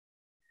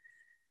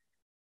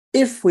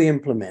 If we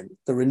implement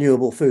the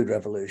renewable food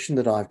revolution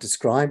that I've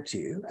described to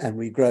you, and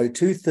we grow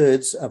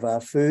 2/3 of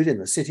our food in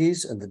the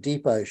cities and the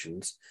deep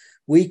oceans,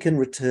 we can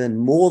return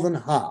more than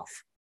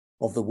half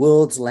of the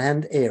world's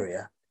land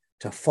area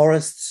to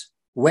forests,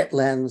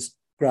 wetlands,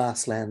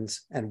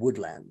 grasslands, and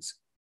woodlands.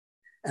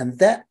 And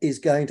that is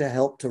going to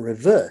help to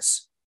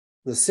reverse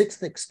the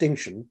 6th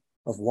extinction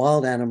of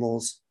wild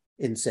animals,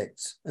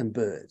 insects, and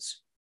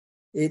birds.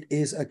 It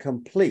is a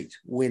complete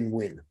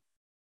win-win.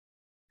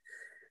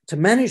 To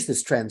manage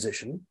this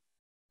transition,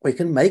 we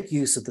can make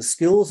use of the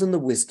skills and the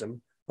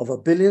wisdom of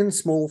 1 billion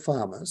small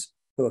farmers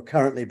who are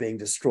currently being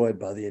destroyed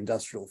by the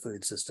industrial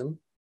food system,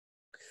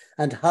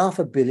 and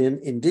 500 million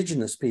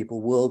Indigenous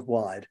people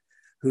worldwide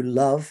who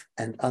love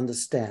and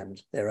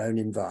understand their own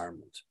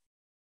environment.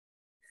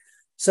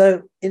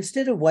 So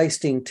instead of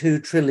wasting $2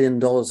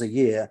 trillion a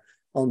year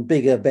on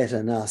bigger,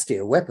 better,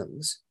 nastier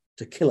weapons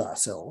to kill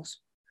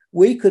ourselves,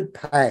 we could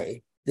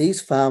pay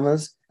these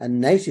farmers and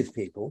native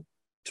people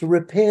to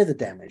repair the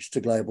damage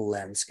to global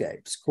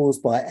landscapes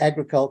caused by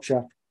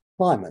agriculture,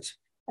 climate,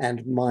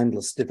 and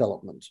mindless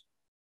development.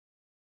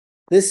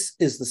 This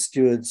is the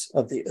Stewards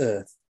of the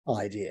Earth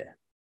idea.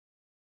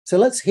 So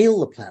let's heal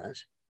the planet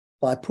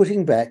by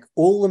putting back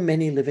all the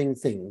many living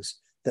things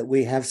that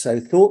we have so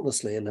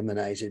thoughtlessly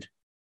eliminated,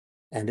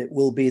 and it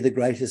will be the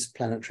greatest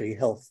planetary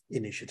health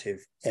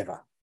initiative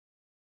ever.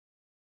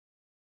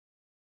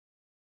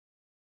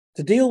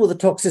 To deal with the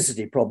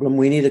toxicity problem,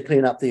 we need to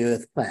clean up the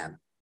Earth plan,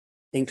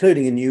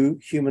 including a new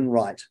human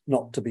right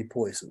not to be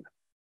poisoned.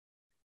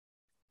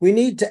 We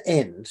need to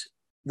end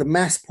the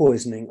mass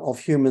poisoning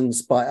of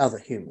humans by other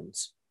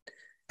humans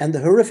and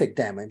the horrific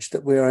damage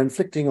that we are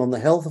inflicting on the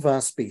health of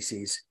our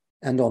species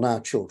and on our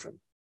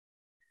children.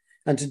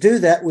 And to do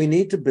that, we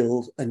need to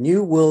build a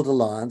new world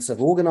alliance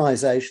of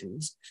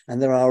organizations,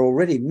 and there are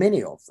already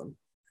many of them,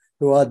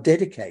 who are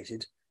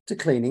dedicated to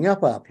cleaning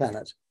up our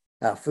planet,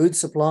 our food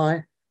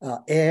supply,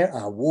 our air,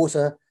 our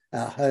water,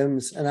 our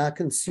homes, and our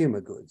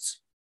consumer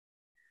goods.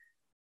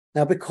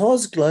 Now,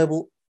 because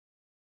global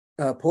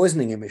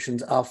poisoning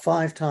emissions are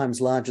 5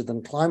 times larger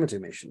than climate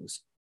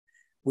emissions,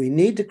 we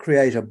need to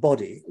create a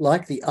body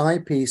like the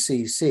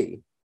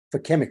IPCC for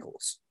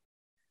chemicals.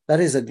 That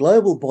is a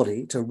global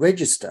body to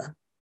register,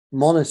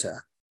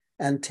 monitor,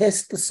 and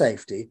test the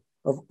safety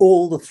of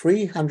all the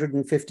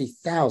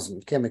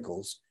 350,000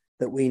 chemicals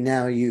that we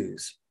now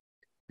use.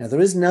 Now, there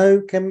is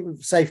no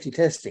safety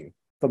testing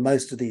for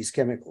most of these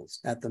chemicals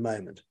at the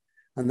moment,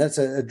 and that's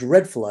a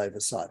dreadful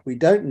oversight. We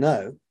don't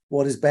know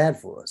what is bad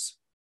for us.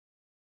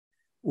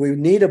 We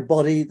need a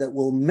body that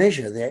will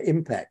measure their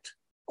impact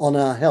on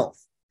our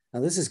health.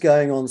 Now, this is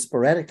going on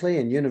sporadically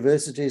in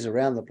universities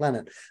around the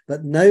planet,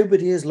 but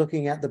nobody is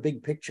looking at the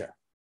big picture.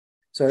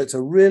 So it's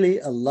a really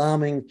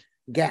alarming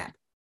gap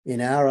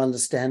in our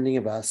understanding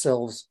of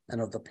ourselves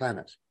and of the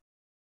planet.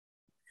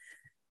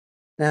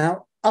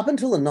 Now, up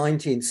until the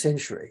 19th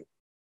century,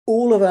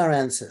 all of our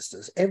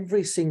ancestors,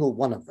 every single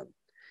one of them,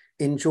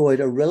 enjoyed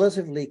a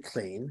relatively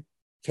clean,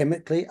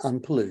 chemically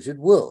unpolluted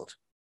world,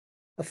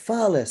 a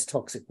far less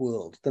toxic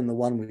world than the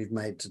one we've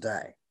made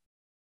today.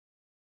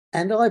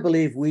 And I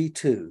believe we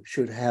too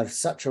should have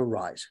such a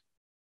right.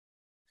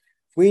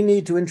 We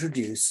need to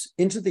introduce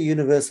into the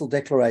Universal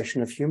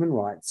Declaration of Human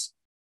Rights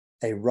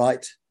a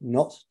right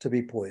not to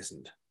be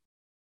poisoned.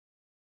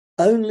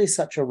 Only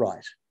such a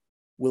right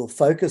will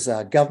focus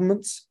our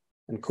governments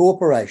and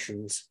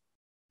corporations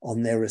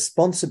on their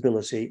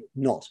responsibility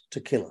not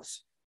to kill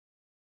us.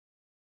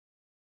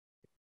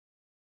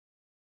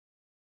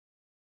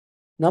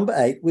 Number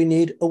 8, we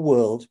need a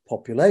world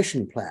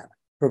population plan,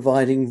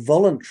 providing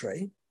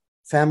voluntary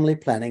family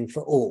planning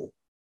for all.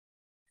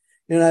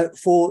 You know,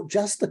 for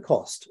just the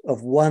cost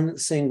of one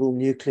single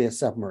nuclear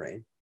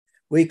submarine,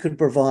 we could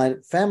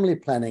provide family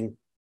planning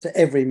to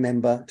every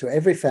member, to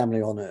every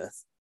family on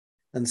Earth,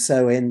 and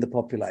so end the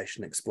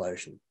population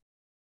explosion.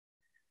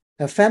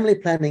 Now, family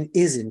planning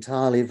is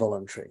entirely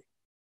voluntary.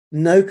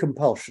 No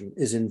compulsion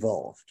is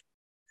involved.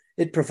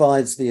 It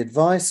provides the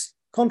advice,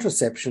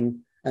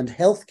 contraception, and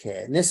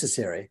healthcare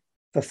necessary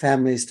for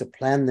families to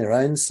plan their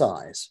own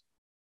size.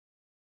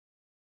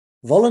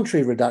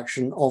 Voluntary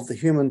reduction of the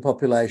human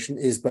population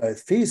is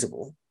both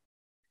feasible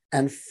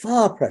and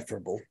far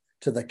preferable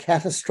to the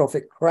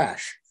catastrophic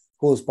crash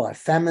caused by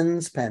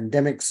famines,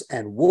 pandemics,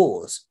 and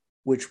wars,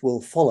 which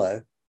will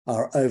follow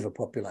our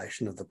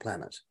overpopulation of the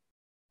planet.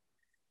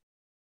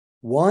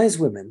 Wise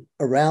women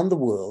around the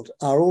world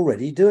are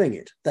already doing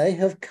it. They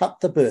have cut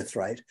the birth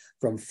rate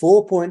from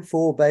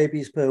 4.4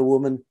 babies per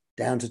woman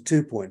down to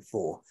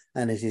 2.4,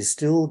 and it is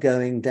still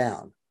going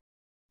down.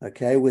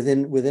 Okay,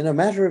 within a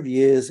matter of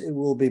years, it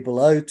will be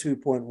below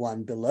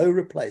 2.1, below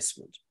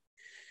replacement.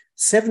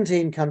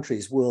 17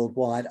 countries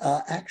worldwide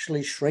are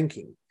actually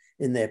shrinking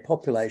in their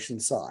population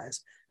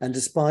size. And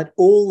despite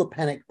all the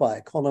panic by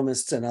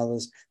economists and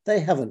others,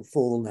 they haven't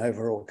fallen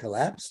over or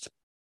collapsed.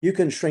 You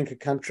can shrink a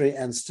country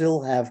and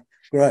still have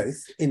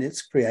growth in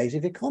its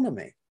creative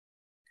economy.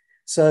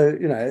 So,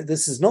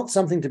 this is not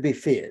something to be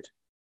feared.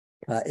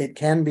 It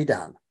can be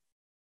done.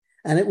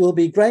 And it will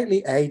be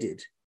greatly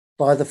aided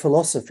by the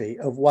philosophy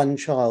of one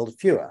child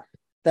fewer.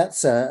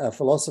 That's a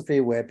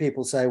philosophy where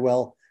people say,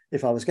 well,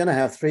 if I was going to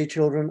have 3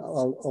 children,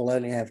 I'll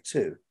only have 2.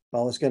 If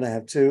I was going to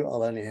have 2,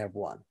 I'll only have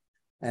 1,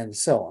 and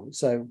so on.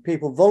 So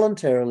people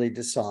voluntarily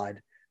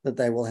decide that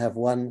they will have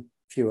 1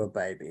 fewer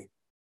baby.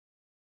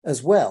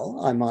 As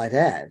well, I might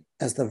add,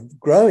 as the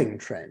growing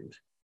trend,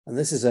 and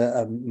this is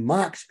a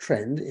marked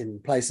trend in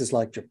places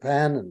like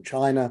Japan and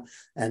China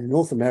and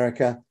North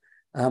America,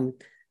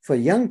 for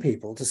young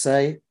people to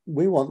say,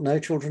 we want no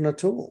children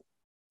at all.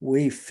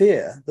 We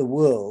fear the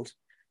world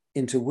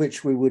into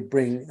which we would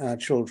bring our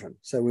children.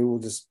 So we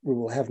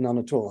will have none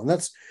at all. And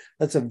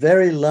that's a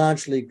very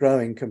largely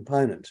growing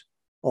component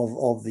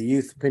of the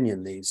youth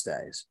opinion these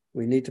days.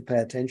 We need to pay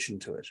attention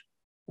to it,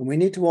 and we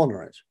need to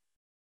honor it.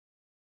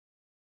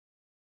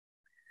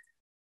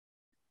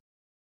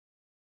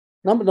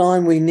 Number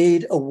 9, we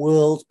need a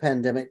world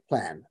pandemic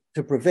plan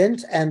to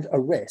prevent and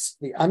arrest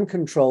the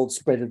uncontrolled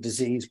spread of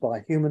disease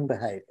by human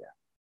behavior.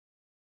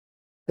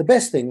 The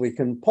best thing we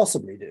can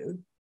possibly do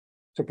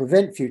to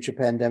prevent future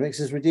pandemics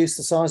is reduce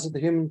the size of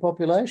the human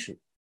population,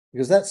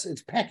 because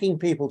it's packing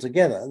people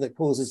together that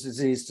causes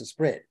disease to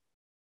spread,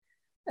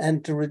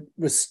 and to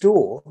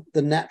restore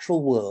the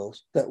natural world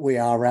that we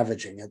are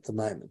ravaging at the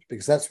moment,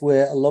 because that's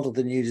where a lot of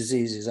the new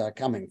diseases are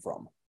coming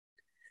from.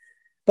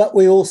 But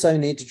we also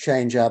need to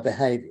change our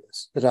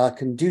behaviors that are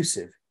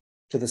conducive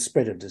to the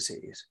spread of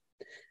disease.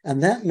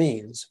 And that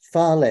means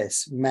far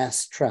less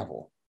mass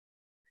travel,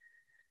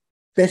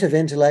 better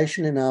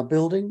ventilation in our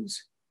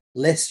buildings,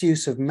 less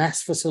use of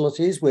mass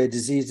facilities where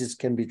diseases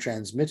can be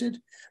transmitted,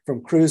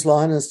 from cruise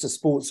liners to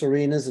sports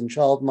arenas and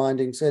child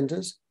minding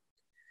centres.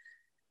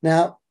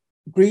 Now,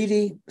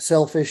 greedy,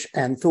 selfish,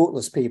 and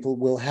thoughtless people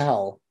will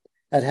howl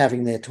at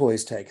having their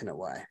toys taken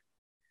away.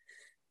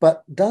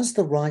 But does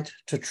the right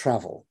to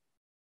travel,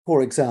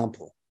 for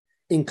example,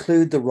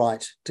 include the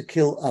right to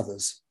kill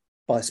others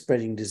by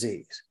spreading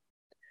disease?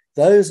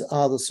 Those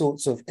are the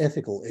sorts of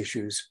ethical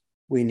issues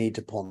we need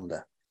to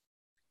ponder.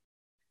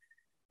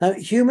 Now,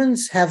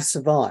 humans have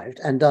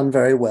survived and done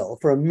very well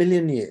for 1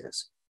 million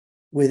years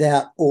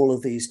without all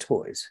of these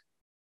toys.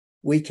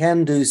 We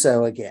can do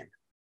so again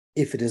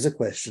if it is a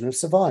question of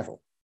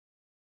survival.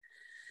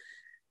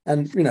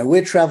 And,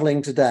 we're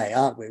traveling today,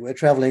 aren't we? We're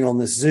traveling on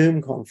this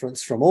Zoom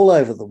conference from all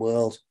over the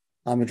world.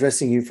 I'm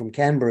addressing you from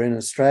Canberra in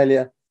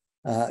Australia.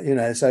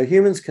 So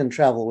humans can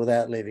travel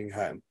without leaving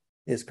home.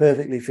 It's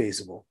perfectly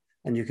feasible.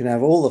 And you can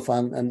have all the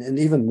fun and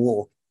even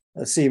more,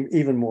 see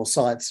even more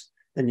sights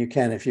than you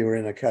can if you were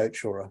in a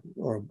coach or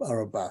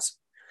a bus.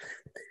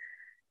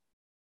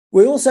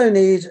 We also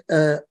need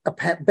a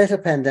better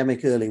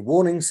pandemic early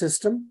warning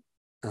system.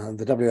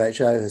 The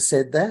WHO has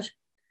said that.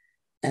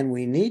 And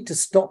we need to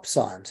stop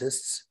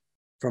scientists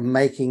from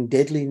making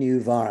deadly new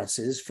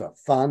viruses for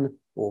fun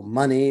or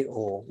money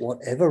or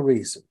whatever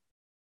reason.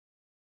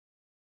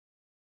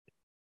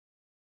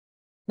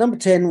 Number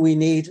 10, we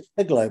need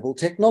a global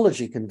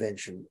technology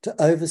convention to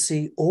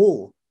oversee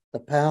all the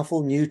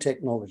powerful new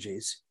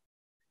technologies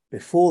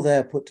before they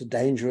are put to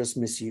dangerous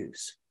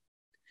misuse.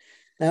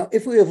 Now,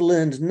 if we have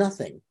learned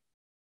nothing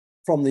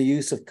from the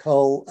use of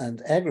coal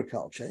and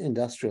agriculture,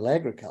 industrial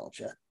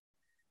agriculture,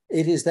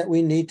 it is that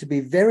we need to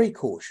be very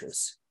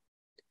cautious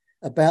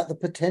about the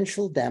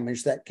potential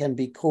damage that can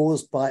be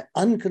caused by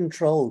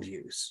uncontrolled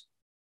use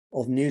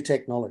of new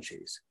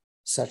technologies,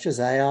 such as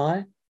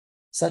AI,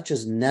 such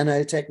as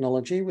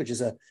nanotechnology, which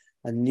is a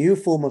new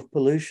form of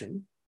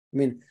pollution. I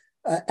mean,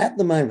 at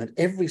the moment,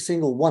 every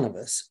single one of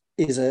us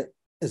is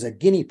a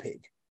guinea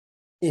pig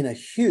in a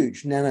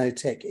huge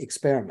nanotech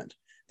experiment.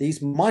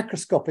 These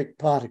microscopic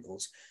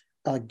particles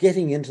are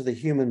getting into the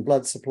human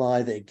blood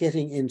supply. They're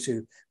getting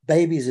into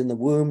babies in the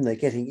womb. They're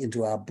getting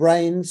into our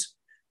brains,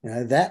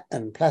 that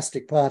and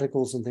plastic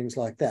particles and things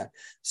like that.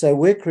 So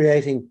we're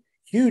creating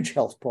huge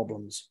health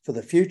problems for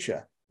the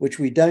future, which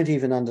we don't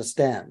even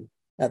understand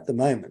at the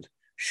moment.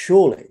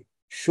 Surely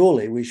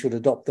Surely we should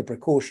adopt the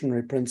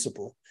precautionary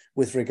principle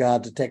with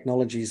regard to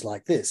technologies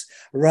like this,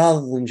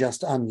 rather than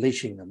just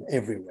unleashing them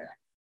everywhere.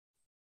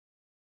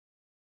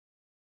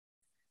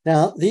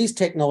 Now, these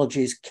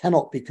technologies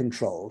cannot be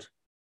controlled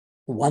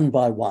one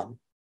by one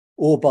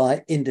or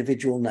by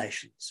individual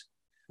nations.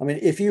 I mean,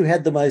 if you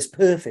had the most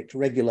perfect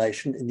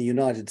regulation in the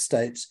United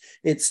States,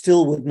 it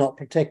still would not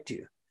protect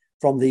you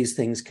from these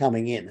things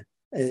coming in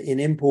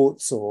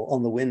imports or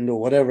on the wind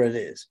or whatever it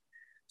is.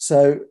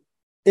 So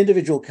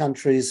individual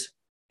countries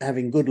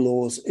having good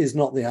laws is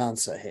not the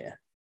answer here.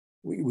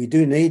 We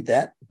do need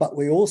that, but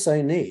we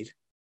also need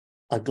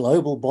a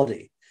global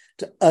body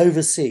to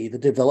oversee the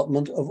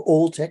development of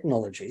all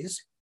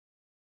technologies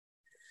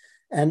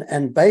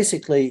and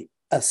basically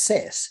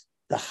assess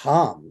the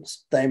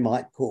harms they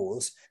might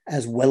cause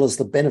as well as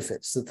the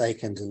benefits that they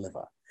can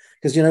deliver.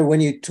 Because, you know, when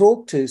you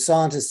talk to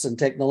scientists and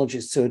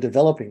technologists who are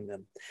developing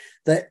them,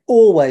 they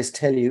always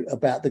tell you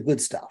about the good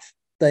stuff.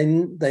 They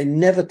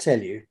never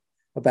tell you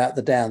about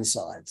the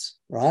downsides,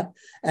 right?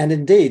 And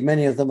indeed,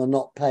 many of them are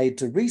not paid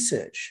to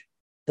research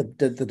the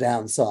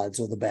downsides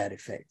or the bad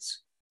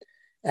effects.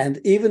 And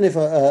even if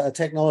a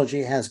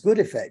technology has good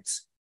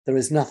effects, there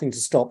is nothing to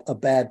stop a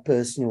bad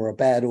person or a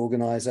bad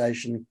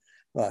organization,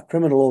 or a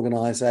criminal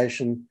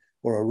organization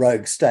or a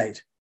rogue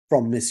state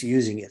from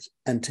misusing it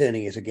and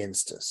turning it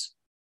against us.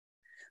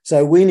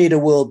 So we need a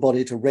world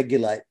body to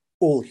regulate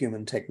all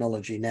human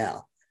technology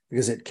now,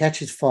 because it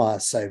catches fire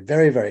so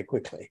very, very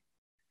quickly,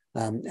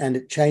 and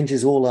it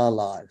changes all our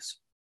lives.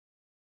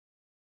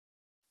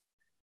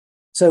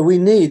 So we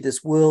need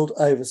this world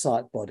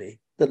oversight body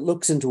that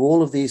looks into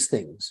all of these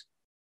things,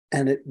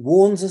 and it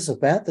warns us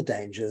about the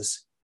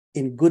dangers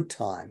in good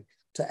time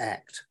to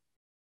act.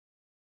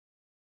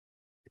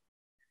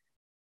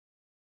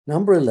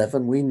 Number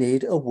 11, we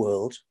need a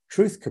World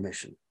Truth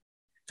Commission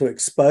to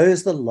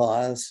expose the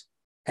liars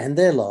and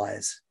their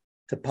lies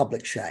to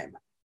public shame.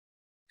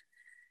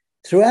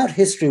 Throughout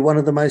history, one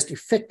of the most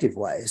effective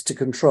ways to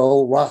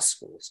control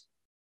rascals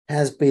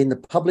has been the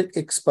public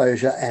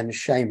exposure and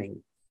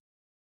shaming.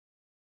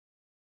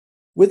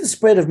 With the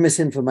spread of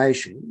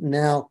misinformation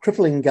now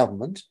crippling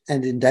government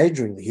and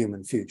endangering the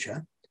human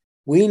future,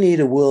 we need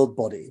a world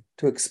body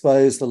to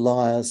expose the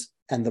liars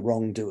and the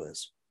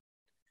wrongdoers.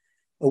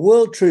 A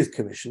World Truth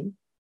Commission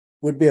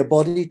would be a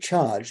body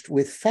charged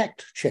with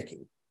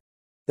fact-checking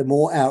the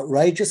more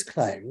outrageous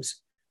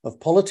claims of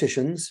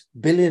politicians,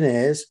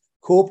 billionaires,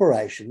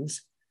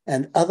 corporations,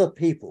 and other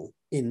people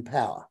in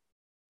power,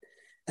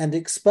 and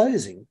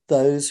exposing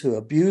those who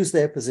abuse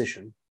their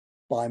position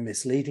by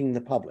misleading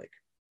the public.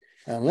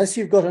 And unless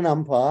you've got an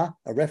umpire,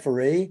 a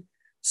referee,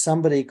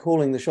 somebody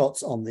calling the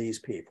shots on these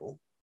people,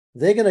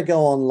 they're going to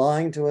go on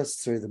lying to us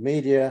through the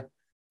media,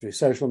 through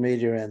social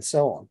media, and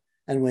so on,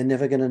 and we're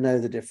never going to know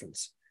the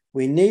difference.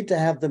 We need to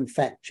have them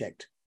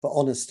fact-checked for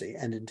honesty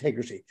and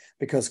integrity,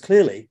 because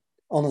clearly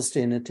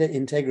honesty and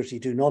integrity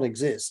do not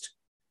exist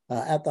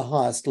at the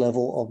highest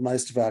level of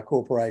most of our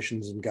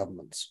corporations and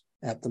governments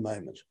at the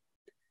moment.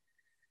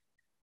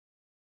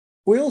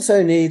 We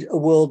also need a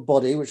world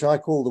body, which I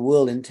call the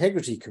World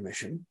Integrity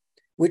Commission,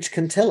 which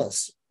can tell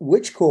us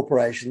which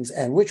corporations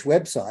and which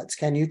websites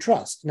can you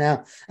trust.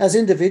 Now, as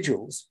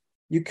individuals,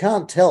 you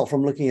can't tell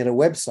from looking at a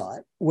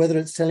website whether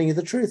it's telling you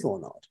the truth or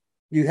not.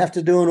 You have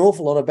to do an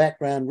awful lot of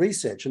background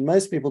research, and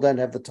most people don't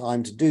have the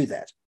time to do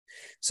that.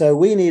 So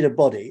we need a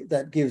body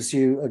that gives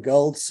you a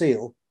gold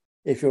seal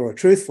if you're a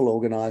truthful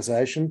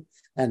organization,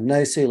 and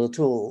no seal at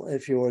all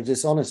if you're a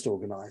dishonest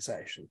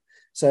organization.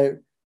 So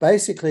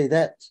basically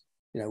that,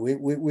 you know,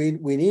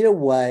 we need a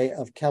way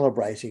of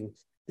calibrating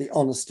the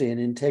honesty and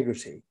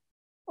integrity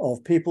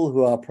of people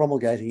who are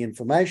promulgating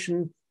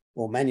information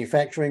or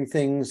manufacturing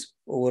things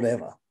or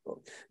whatever.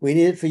 We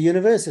need it for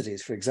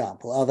universities, for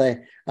example.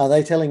 Are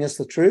they telling us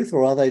the truth,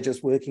 or are they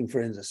just working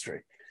for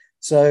industry?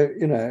 So,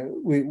 you know,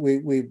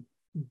 we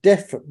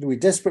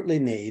desperately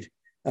need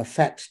a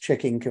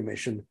fact-checking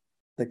commission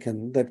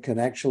that can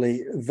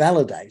actually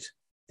validate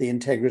the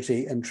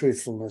integrity and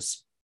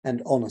truthfulness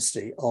and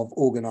honesty of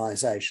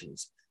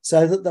organizations,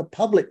 so that the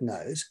public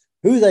knows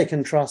who they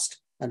can trust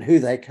and who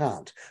they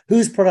can't,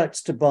 whose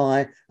products to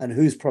buy and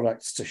whose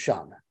products to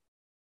shun.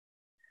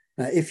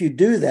 Now, if you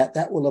do that,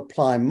 that will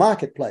apply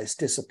marketplace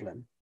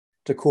discipline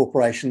to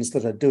corporations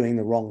that are doing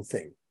the wrong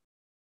thing.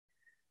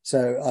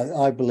 So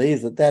I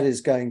believe that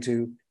is going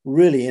to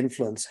really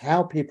influence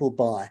how people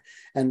buy.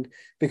 And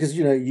because,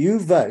 you know, you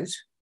vote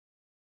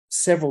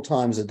several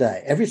times a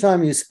day. Every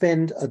time you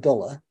spend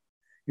 $1,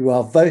 you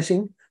are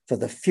voting for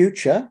the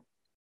future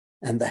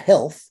and the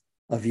health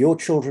of your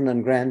children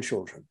and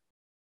grandchildren.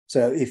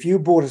 So if you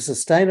bought a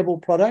sustainable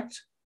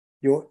product,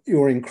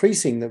 you're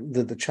increasing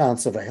the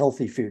chance of a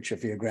healthy future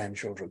for your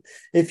grandchildren.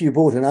 If you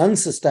bought an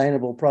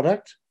unsustainable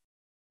product,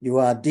 you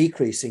are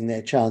decreasing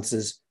their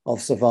chances of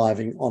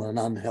surviving on an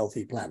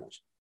unhealthy planet.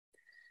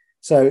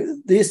 So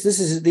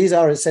these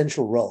are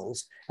essential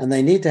roles, and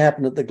they need to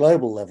happen at the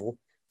global level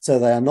so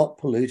they are not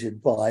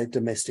polluted by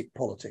domestic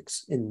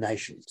politics in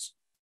nations.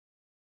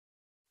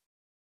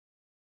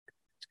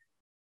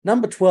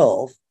 Number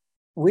 12,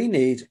 we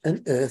need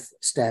an Earth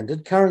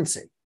standard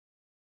currency.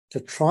 to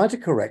try to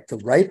correct the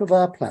rape of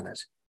our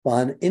planet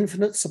by an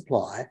infinite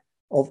supply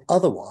of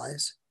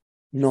otherwise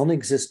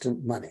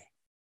non-existent money.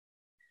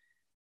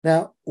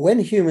 Now, when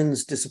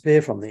humans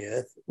disappear from the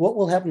earth, what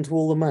will happen to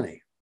all the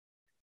money?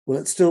 Will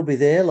it still be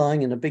there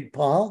lying in a big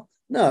pile?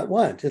 No, it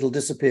won't. It'll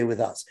disappear with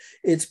us.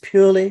 It's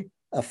purely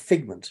a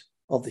figment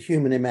of the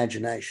human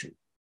imagination.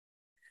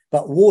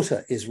 But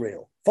water is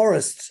real.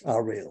 Forests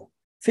are real.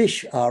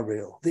 Fish are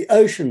real. The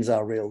oceans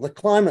are real. The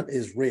climate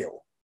is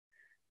real.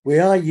 We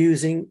are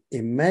using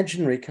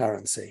imaginary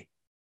currency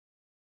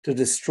to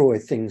destroy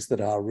things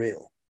that are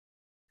real.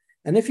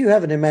 And if you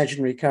have an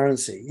imaginary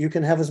currency, you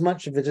can have as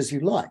much of it as you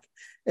like.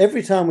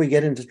 Every time we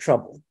get into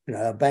trouble,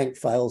 a bank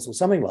fails or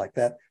something like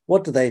that,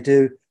 what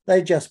do?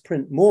 They just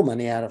print more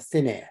money out of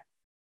thin air.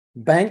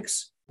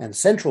 Banks and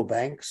central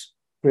banks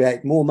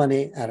create more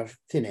money out of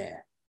thin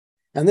air.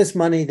 And this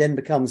money then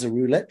becomes a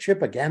roulette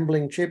chip, a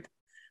gambling chip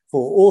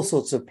for all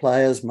sorts of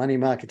players, money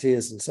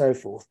marketeers and so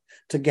forth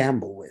to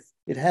gamble with.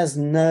 It has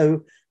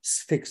no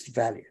fixed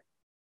value.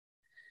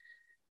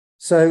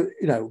 So,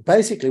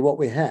 basically what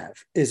we have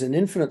is an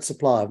infinite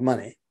supply of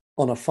money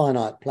on a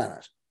finite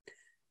planet.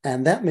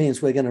 And that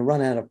means we're going to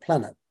run out of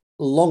planet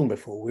long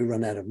before we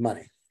run out of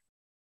money.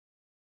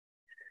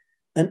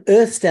 An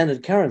Earth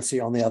standard currency,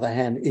 on the other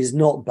hand, is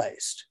not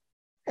based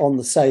on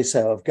the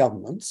say-so of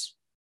governments,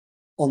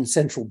 on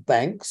central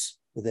banks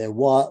or the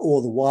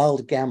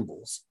wild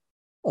gambles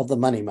of the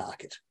money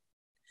market.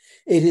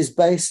 It is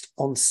based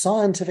on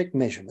scientific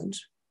measurement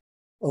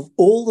of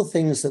all the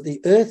things that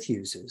the Earth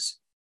uses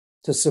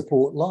to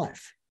support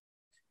life.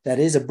 That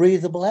is, a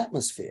breathable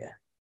atmosphere,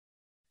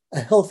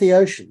 healthy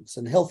oceans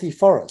and healthy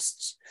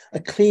forests, a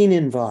clean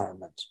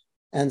environment,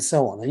 and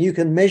so on. And you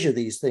can measure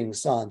these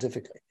things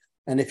scientifically.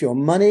 And if your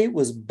money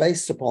was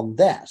based upon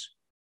that,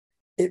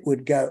 it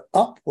would go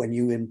up when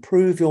you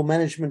improve your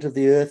management of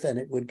the Earth, and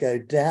it would go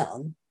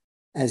down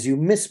as you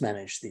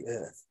mismanage the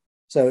Earth.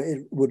 So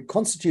it would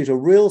constitute a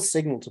real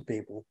signal to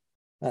people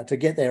to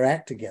get their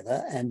act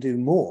together and do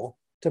more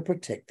to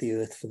protect the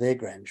Earth for their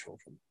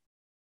grandchildren.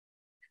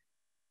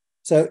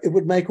 So it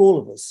would make all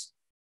of us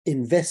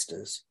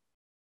investors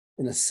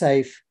in a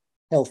safe,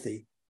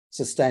 healthy,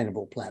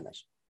 sustainable planet.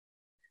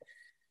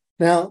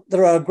 Now,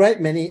 there are a great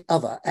many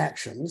other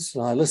actions,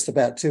 and I list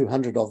about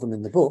 200 of them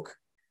in the book,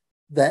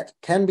 that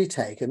can be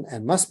taken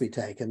and must be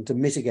taken to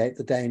mitigate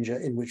the danger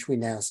in which we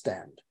now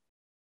stand.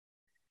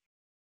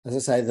 As I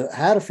say, the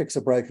How to Fix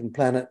a Broken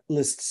Planet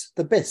lists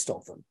the best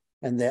of them,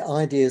 and they're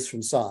ideas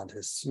from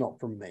scientists, not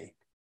from me.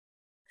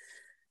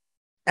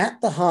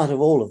 At the heart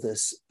of all of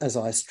this, as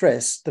I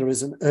stress, there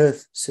is an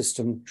Earth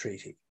System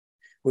Treaty,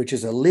 which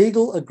is a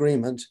legal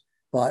agreement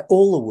by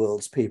all the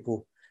world's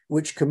people,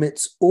 which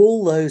commits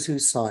all those who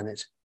sign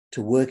it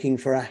to working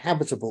for a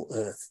habitable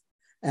Earth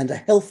and a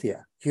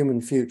healthier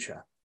human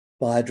future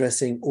by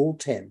addressing all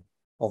 10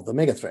 of the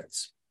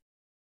megathreats.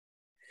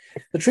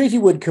 The treaty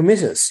would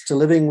commit us to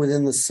living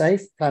within the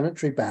safe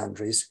planetary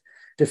boundaries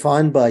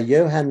defined by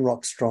Johan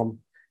Rockstrom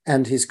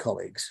and his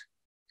colleagues.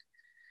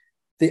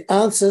 The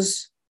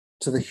answers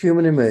to the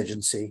human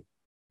emergency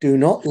do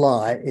not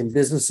lie in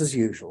business as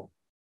usual,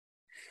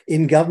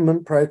 in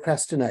government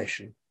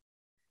procrastination,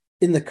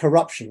 in the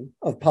corruption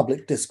of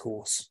public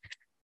discourse,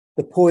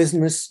 the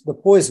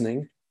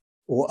poisoning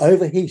or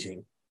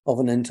overheating of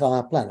an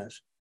entire planet,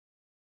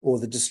 or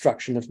the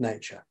destruction of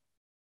nature.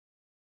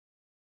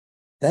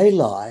 They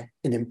lie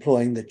in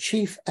employing the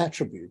chief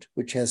attribute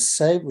which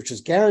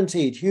has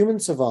guaranteed human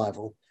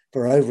survival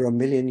for over 1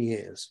 million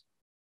years: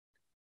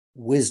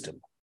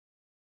 wisdom.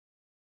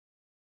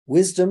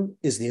 Wisdom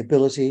is the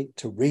ability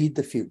to read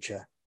the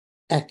future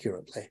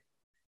accurately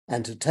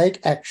and to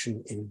take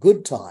action in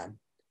good time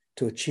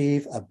to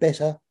achieve a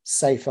better,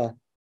 safer,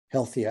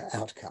 healthier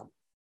outcome.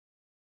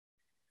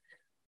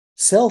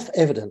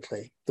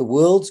 Self-evidently, the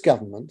world's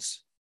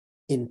governments,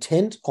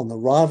 intent on the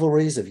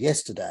rivalries of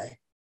yesterday,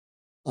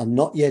 are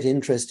not yet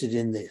interested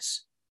in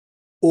this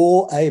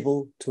or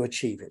able to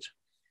achieve it.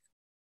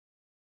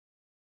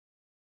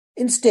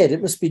 Instead,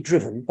 it must be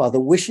driven by the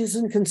wishes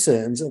and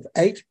concerns of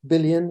 8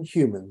 billion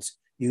humans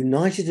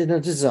united in a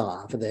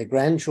desire for their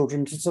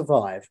grandchildren to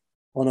survive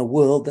on a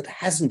world that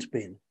hasn't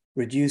been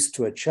reduced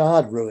to a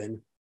charred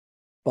ruin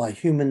by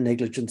human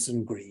negligence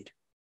and greed.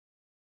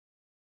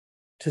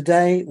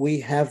 Today,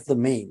 we have the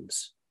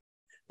means.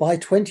 By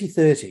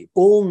 2030,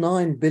 all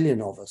 9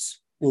 billion of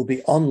us will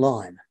be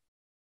online.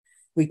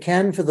 We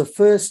can, for the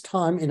first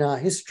time in our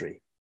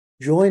history,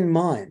 join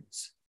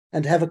minds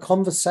and have a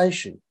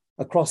conversation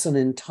across an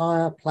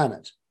entire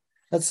planet.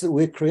 That's that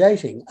we're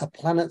creating a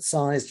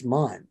planet-sized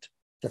mind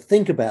to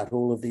think about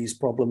all of these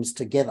problems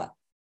together.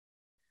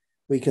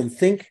 We can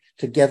think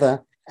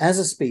together as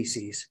a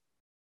species,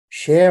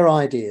 share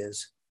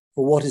ideas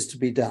for what is to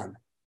be done,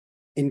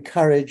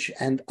 encourage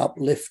and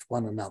uplift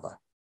one another.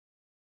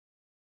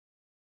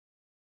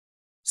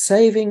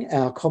 Saving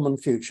our common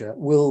future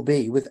will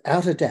be,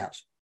 without a doubt,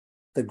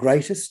 the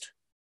greatest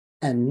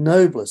and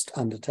noblest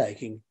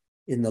undertaking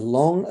in the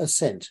long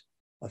ascent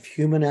of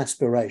human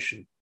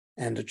aspiration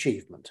and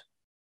achievement.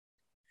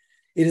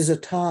 It is a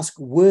task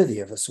worthy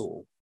of us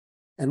all,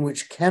 and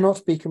which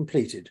cannot be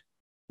completed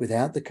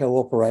without the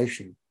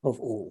cooperation of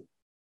all.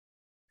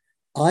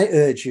 I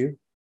urge you,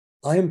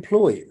 I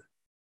implore you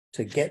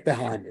to get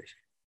behind it.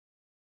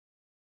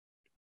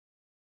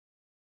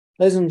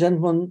 Ladies and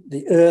gentlemen,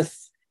 the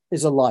earth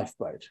is a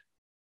lifeboat,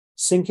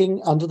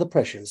 sinking under the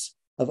pressures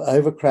of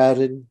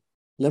overcrowded,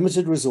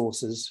 limited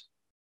resources,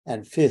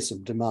 and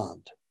fearsome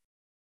demand.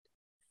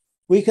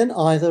 We can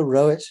either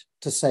row it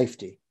to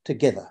safety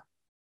together,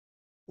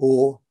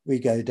 or we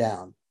go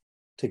down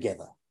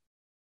together.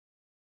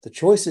 The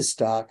choice is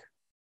stark,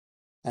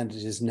 and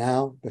it is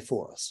now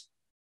before us.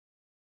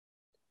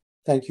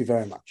 Thank you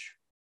very much.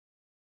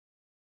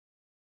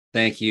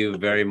 Thank you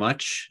very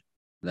much.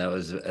 That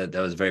was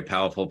a very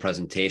powerful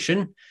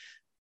presentation.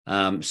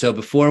 So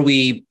before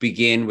we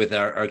begin with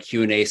our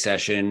Q&A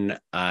session,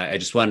 I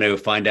just want to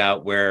find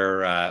out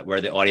where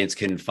the audience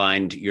can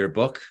find your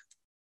book.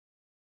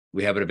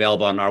 We have it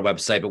available on our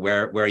website, but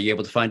where are you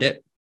able to find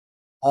it?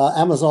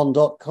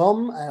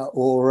 Amazon.com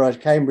or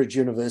Cambridge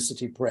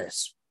University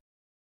Press.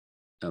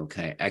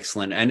 Okay,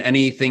 excellent. And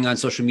anything on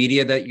social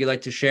media that you'd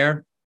like to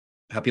share?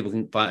 How people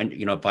can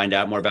find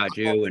out more about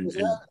you and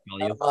follow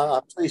you?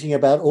 I'm tweeting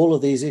about all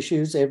of these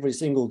issues every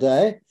single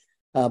day,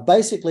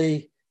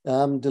 basically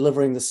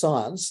delivering the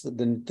science,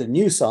 the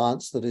new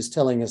science that is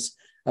telling us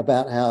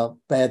about how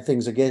bad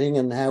things are getting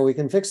and how we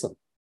can fix them.